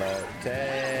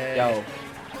elote. Yo,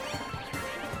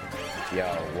 Yo,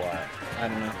 what? I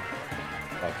don't know.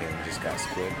 Fucking just got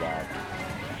squid bobbed.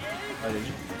 Oh, did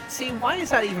you? See, why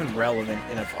is that even relevant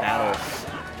in a battle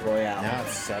royale? Now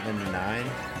it's 7 to 9.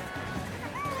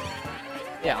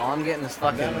 Yeah, all I'm getting is I'm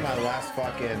fucking. down to my last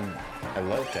fucking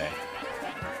elote.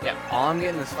 Yeah, all I'm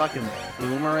getting is fucking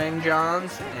boomerang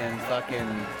johns and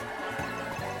fucking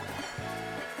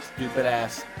stupid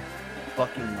ass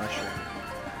fucking mushroom.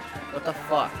 What the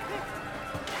fuck?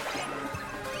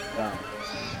 Dumb.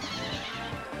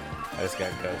 I just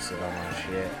got ghosted on my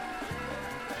shit.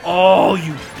 Oh,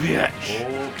 you bitch!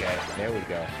 Okay, there we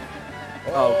go.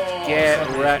 Oh, get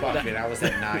somebody's wrecked. fucking- I was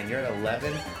at 9. You're at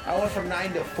 11. I went from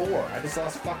 9 to 4. I just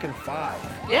lost fucking 5.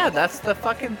 Yeah, that's the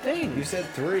fucking You thing. said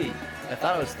 3. I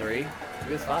thought it was 3. It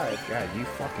was 5. God, you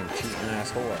fucking cheating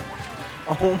ass whore.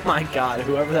 Oh my God,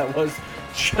 whoever that was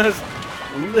just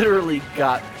literally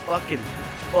got fucking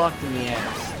fucked in the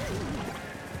ass.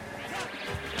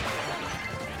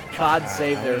 God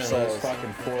save I'm their gonna lose souls.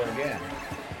 fucking 4 again.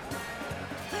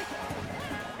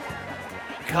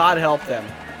 God help them.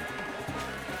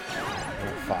 I'm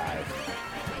at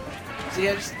 5. See,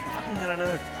 I just fucking got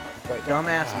another Wait,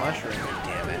 dumbass mushroom.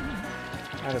 Damn it.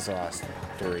 I just lost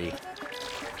 3.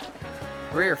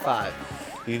 3 or 5?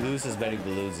 You lose as many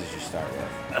balloons as you start with.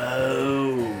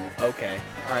 Oh, okay.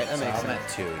 Alright, that So makes I'm sense. at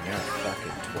 2 and you're at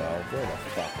fucking 12. Where the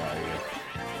fuck are you?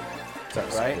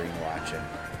 Stop Right? screen watching.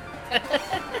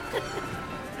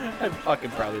 I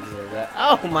fucking probably deserve that.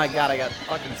 Oh my God, I got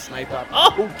fucking sniped up.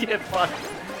 Oh, get fucked.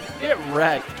 Get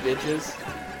wrecked, bitches.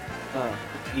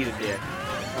 Eat a dick.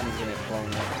 I'm getting it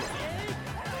blown up.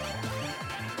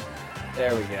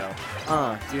 There we go.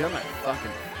 Dude, I'm at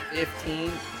fucking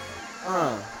 15.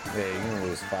 Yeah, you're gonna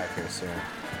lose 5 here soon.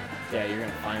 Yeah, you're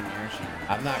gonna find me, aren't you?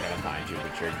 I'm not gonna find you,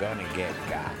 but you're gonna get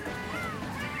got.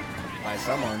 By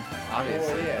someone,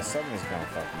 obviously. Oh yeah, someone's gonna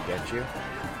fucking get you.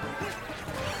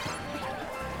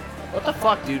 What the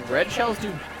fuck, dude? Red shells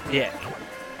do dick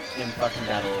in fucking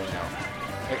Battle Royale.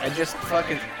 Like, I just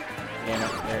fucking... Damn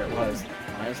it, there it was.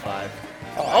 -5.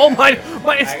 Oh,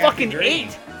 minus I got fucking the green.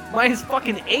 8! Minus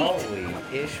fucking 8! Holy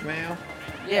Ishmael.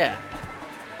 Yeah.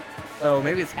 So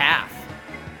maybe it's half.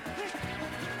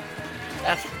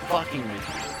 That's fucking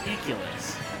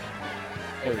ridiculous.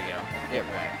 There we go. Get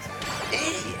wrecked.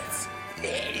 Idiots.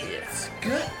 Idiots.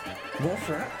 Good. More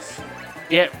for us.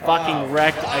 Get fucking Oh,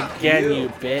 wrecked fuck again, you. you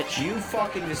bitch. You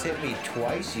fucking just hit me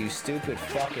twice, you stupid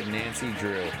fucking Nancy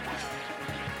Drew.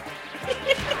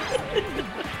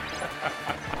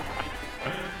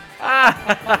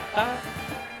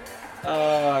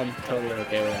 Oh, I'm totally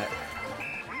okay with that.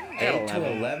 8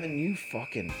 to 11, you You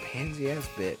fucking pansy ass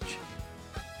bitch.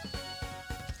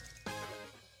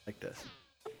 Like this.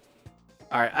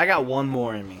 Alright, I got one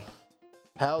more in me.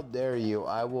 How dare you?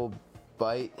 I will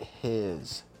bite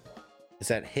his. Is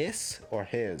that hiss or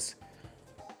his?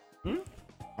 I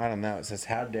don't know. It says,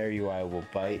 how dare you? I will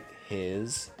bite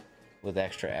his with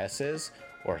extra S's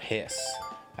or hiss.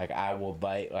 Like, I will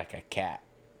bite like a cat.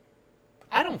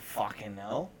 I don't fucking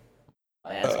know.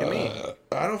 Asking me.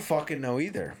 I don't fucking know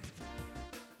either.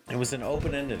 It was an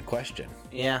open-ended question.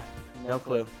 Yeah, no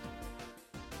clue.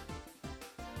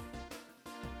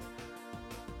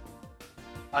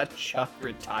 Chuck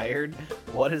retired?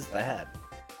 What is that?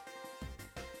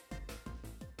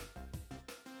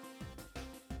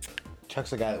 Chuck's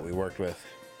the guy that we worked with.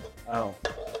 Oh.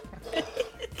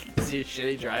 Is he a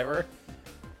shitty driver?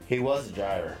 He was a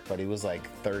driver, but he was like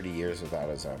 30 years without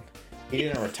his own. He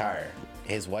didn't retire.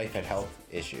 His wife had health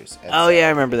issues. Oh, yeah, I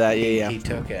remember that. Yeah. He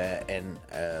took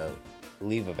a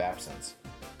leave of absence.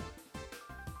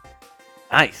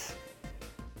 Nice.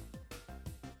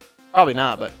 Probably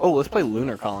not, but let's play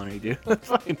Lunar Colony, dude. Let's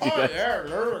fucking do that. Yeah,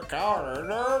 Lunar Colony.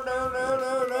 No.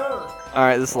 All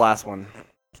right, this is the last one.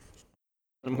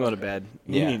 I'm going to bed.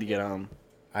 You Yeah. need to get home.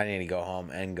 I need to go home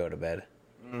and go to bed.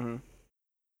 Mm-hmm.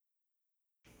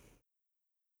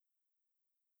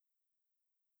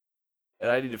 And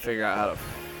I need to figure out how to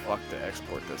fuck to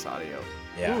export this audio.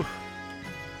 Yeah. Oof.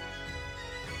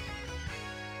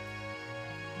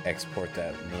 Export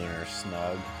that Lunar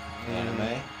Snug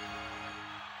anime.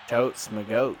 Totes my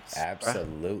goats.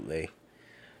 Absolutely.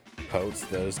 Potes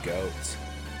those goats.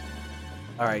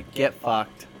 All right, get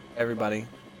fucked, everybody.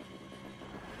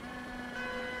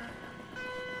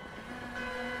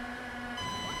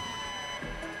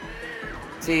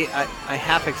 See, I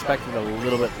half expected a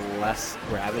little bit less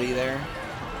gravity there.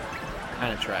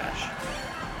 Kind of trash.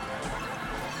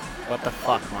 What the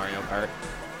fuck, Mario Kart?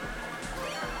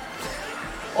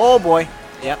 Oh boy.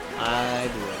 Yep, I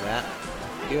do that.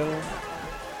 You.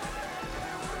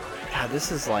 God,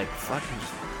 this is like fucking.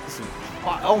 This is.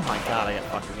 Oh my god, I got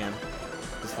fucked again.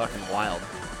 This is fucking wild.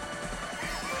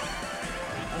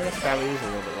 I guess gravity is a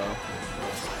little bit low.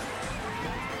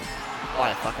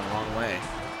 Fly a fucking long way.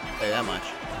 I'll tell you that much.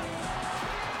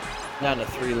 Down to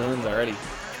 3 loons already.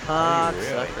 Are you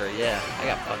really? Sucker, yeah. I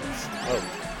got fucking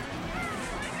smoked.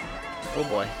 Oh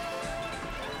boy.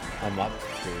 I'm up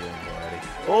 3 rooms already.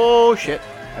 Oh shit.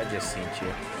 I just seen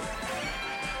you.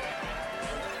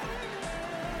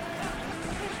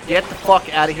 Get the fuck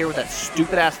out of here with that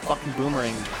stupid ass fucking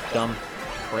boomerang, dumb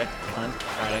prick cunt.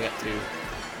 Alright, I got 2.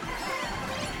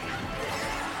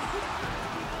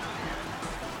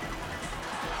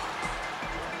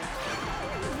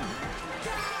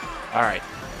 Alright.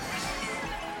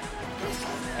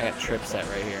 I got trip set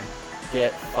right here.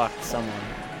 Get fucked, someone.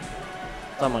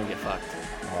 Someone get fucked.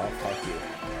 Oh, fuck you.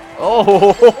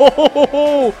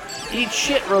 Oh! Eat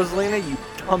shit, Rosalina, you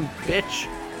dumb bitch.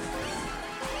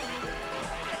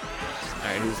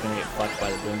 Alright, who's gonna get fucked by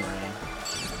the boomerang?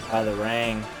 By the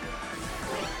rang.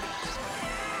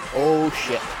 Oh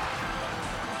shit.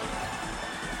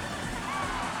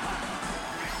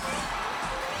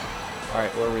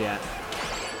 Alright, where are we at?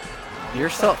 You're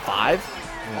still at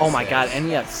 5? Oh my god, and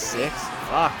you have 6?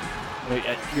 Fuck. Wait,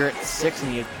 you're at 6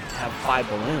 and you have 5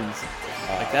 balloons.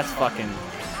 Like, that's fucking...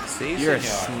 See, You're a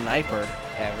senor. sniper.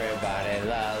 Everybody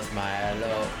loves my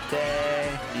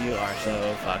elote. You are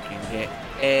so fucking gay.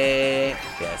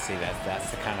 Yeah, see,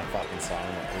 that's the kind of fucking song.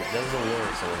 Those are the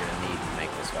lyrics that we're gonna need to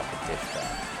make this fucking dish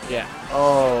back. Yeah.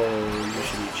 Oh, you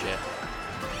should eat shit.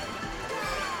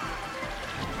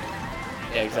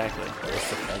 Yeah, exactly. What's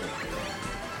the present?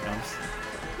 Dumps.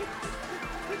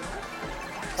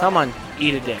 Someone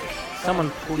eat a dick.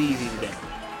 Someone please eat a dick.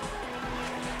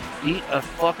 Eat a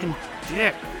fucking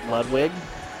dick, Ludwig.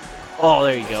 Oh,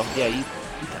 there you go. Yeah, eat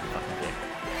that fucking dick.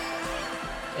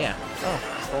 Yeah. Oh,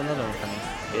 I stole another one from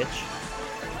you, bitch.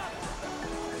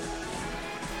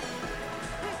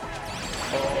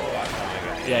 Oh, I finally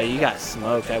got it. Yeah, you got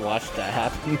smoked. I watched that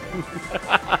happen.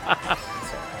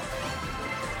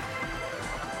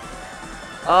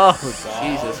 Oh,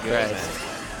 Jesus Christ.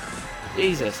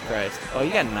 Jesus Christ. Oh,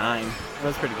 you got 9.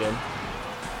 That's pretty good.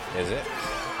 Is it?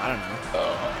 I don't know.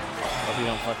 Hope you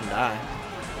don't fucking die.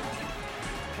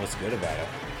 What's good about it?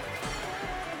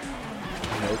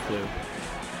 No clue.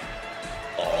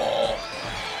 Oh.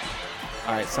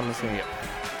 Alright, someone's gonna get...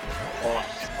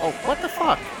 Oh, what the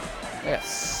fuck? I got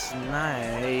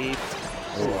sniped.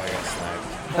 Oh, I got sniped.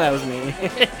 That was me.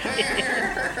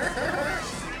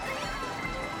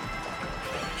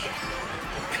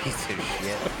 Piece of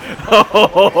shit.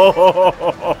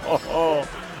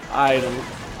 I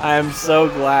am so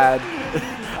glad.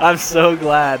 I'm so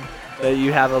glad that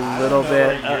you have a little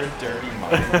bit. Your dirty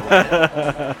mind.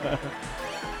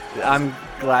 I'm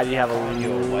glad you have a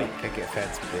You a little. white picket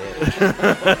fence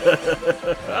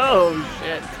bitch. Oh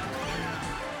shit!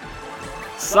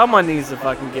 Someone needs to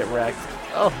fucking get wrecked.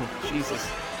 Oh Jesus!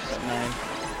 9.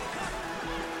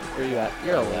 Where you at?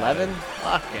 You're 11.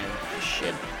 Fucking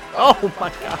shit! Oh my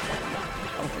god!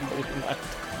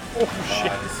 Oh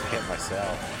shit! I just hit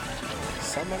myself.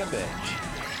 Son of a bitch.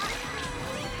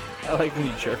 I like when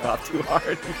you jerk off too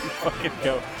hard. You fucking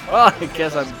go. Oh, I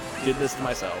guess I did this to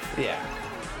myself. Yeah.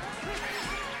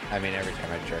 I mean, every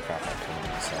time I jerk off, I come on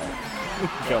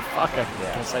myself. Go fuck! I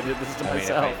guess I did this to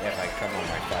myself. If I come on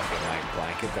my fucking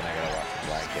blanket, then I gotta watch the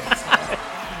blankets.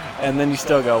 And then you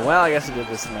still go, well, I guess I did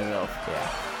this to myself. Yeah.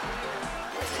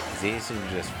 It's easy to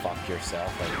just fuck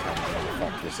yourself every time you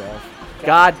ever fuck yourself.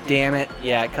 God damn it.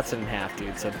 Yeah, it cuts it in half,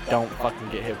 dude. So don't fucking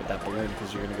get hit with that balloon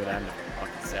because you're going to go down to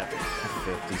fucking 7.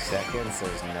 50 seconds,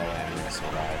 there's no way I'm gonna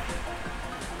survive.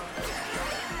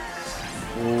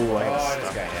 Ooh, I I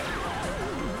just got hit.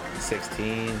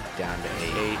 16, down to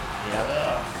 8. Yep.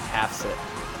 Half sit.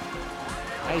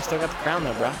 Oh, you still got the crown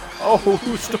though, bro. Oh,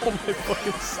 who stole my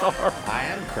fucking star? I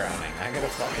am crowning. I got a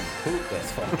fucking poop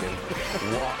that's fucking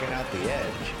walking out the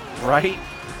edge. Right?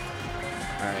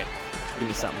 Alright. Give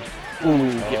me something.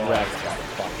 Ooh, get I wrecked. just got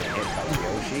fucking hit by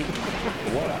Yoshi.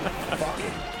 What a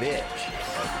fucking bitch.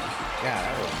 God,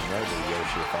 I would murder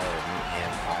Yoshi if I were meet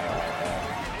him IRL.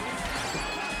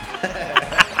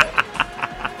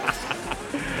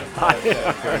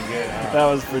 That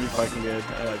was pretty fucking good.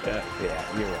 I like that.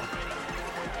 Yeah, you're wrong.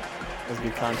 That was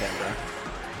good content, bro.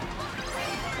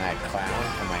 Alright, clown,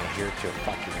 am I here to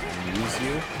fucking amuse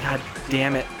you? God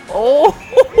damn it. Oh!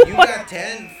 You got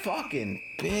 10 fucking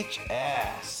bitch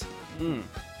ass.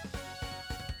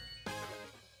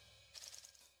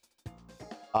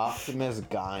 Optimus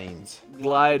Gines.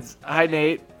 Glides. Hi,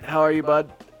 Nate. How are you,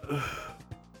 bud?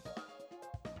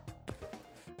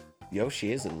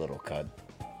 Yoshi is a little cud.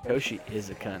 Yoshi is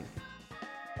a cunt.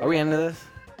 Are we into this?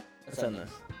 Let's end this.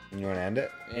 You want to end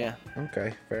it? Yeah.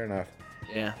 Okay, fair enough.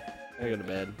 Yeah. I go to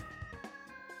bed.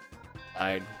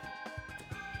 Tired.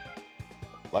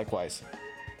 Likewise.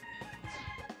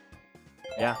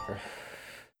 Yeah.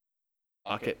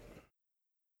 Fuck it.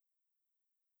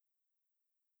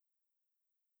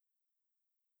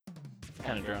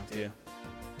 Kind of drunk too.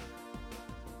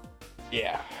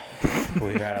 Yeah.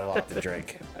 We've had a lot to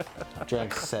drink.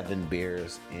 Drank 7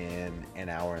 beers in an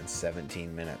hour and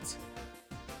 17 minutes.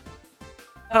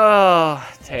 Oh,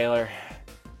 Taylor.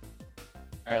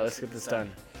 All right, let's get this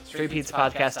done.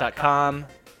 StreetPizzaPodcast.com.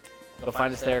 Go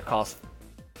find us there. Call us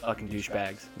fucking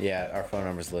douchebags. Yeah, our phone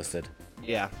number's listed.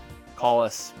 Yeah. Call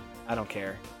us. I don't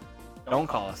care. Don't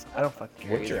call us. I don't fucking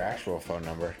care. What's your either. actual phone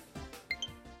number?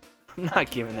 I'm not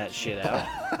giving that shit out.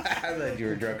 I thought you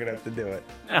were drunk enough to do it.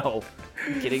 No.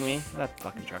 You kidding me? I'm not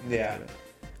fucking drunk. Yeah.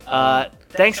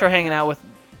 Thanks for hanging out with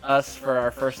us for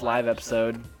our first live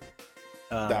episode.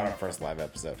 Not our first live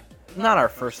episode. Not our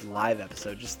first live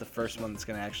episode, just the first one that's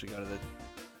going to actually go to the...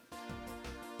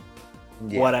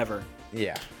 Yeah. Whatever.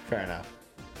 Yeah, fair enough.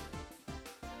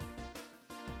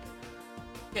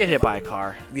 Get hit by a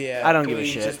car. Yeah, I don't give a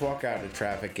please shit. Just walk out into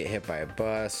traffic, get hit by a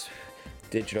bus.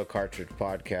 Digital Cartridge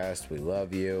Podcast, we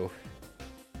love you.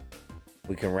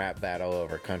 We can rap battle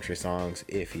over country songs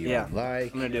if you would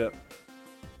like. I'm going to do it.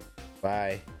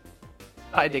 Bye.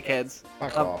 Bye, dickheads.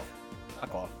 Fuck off.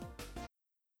 Fuck off.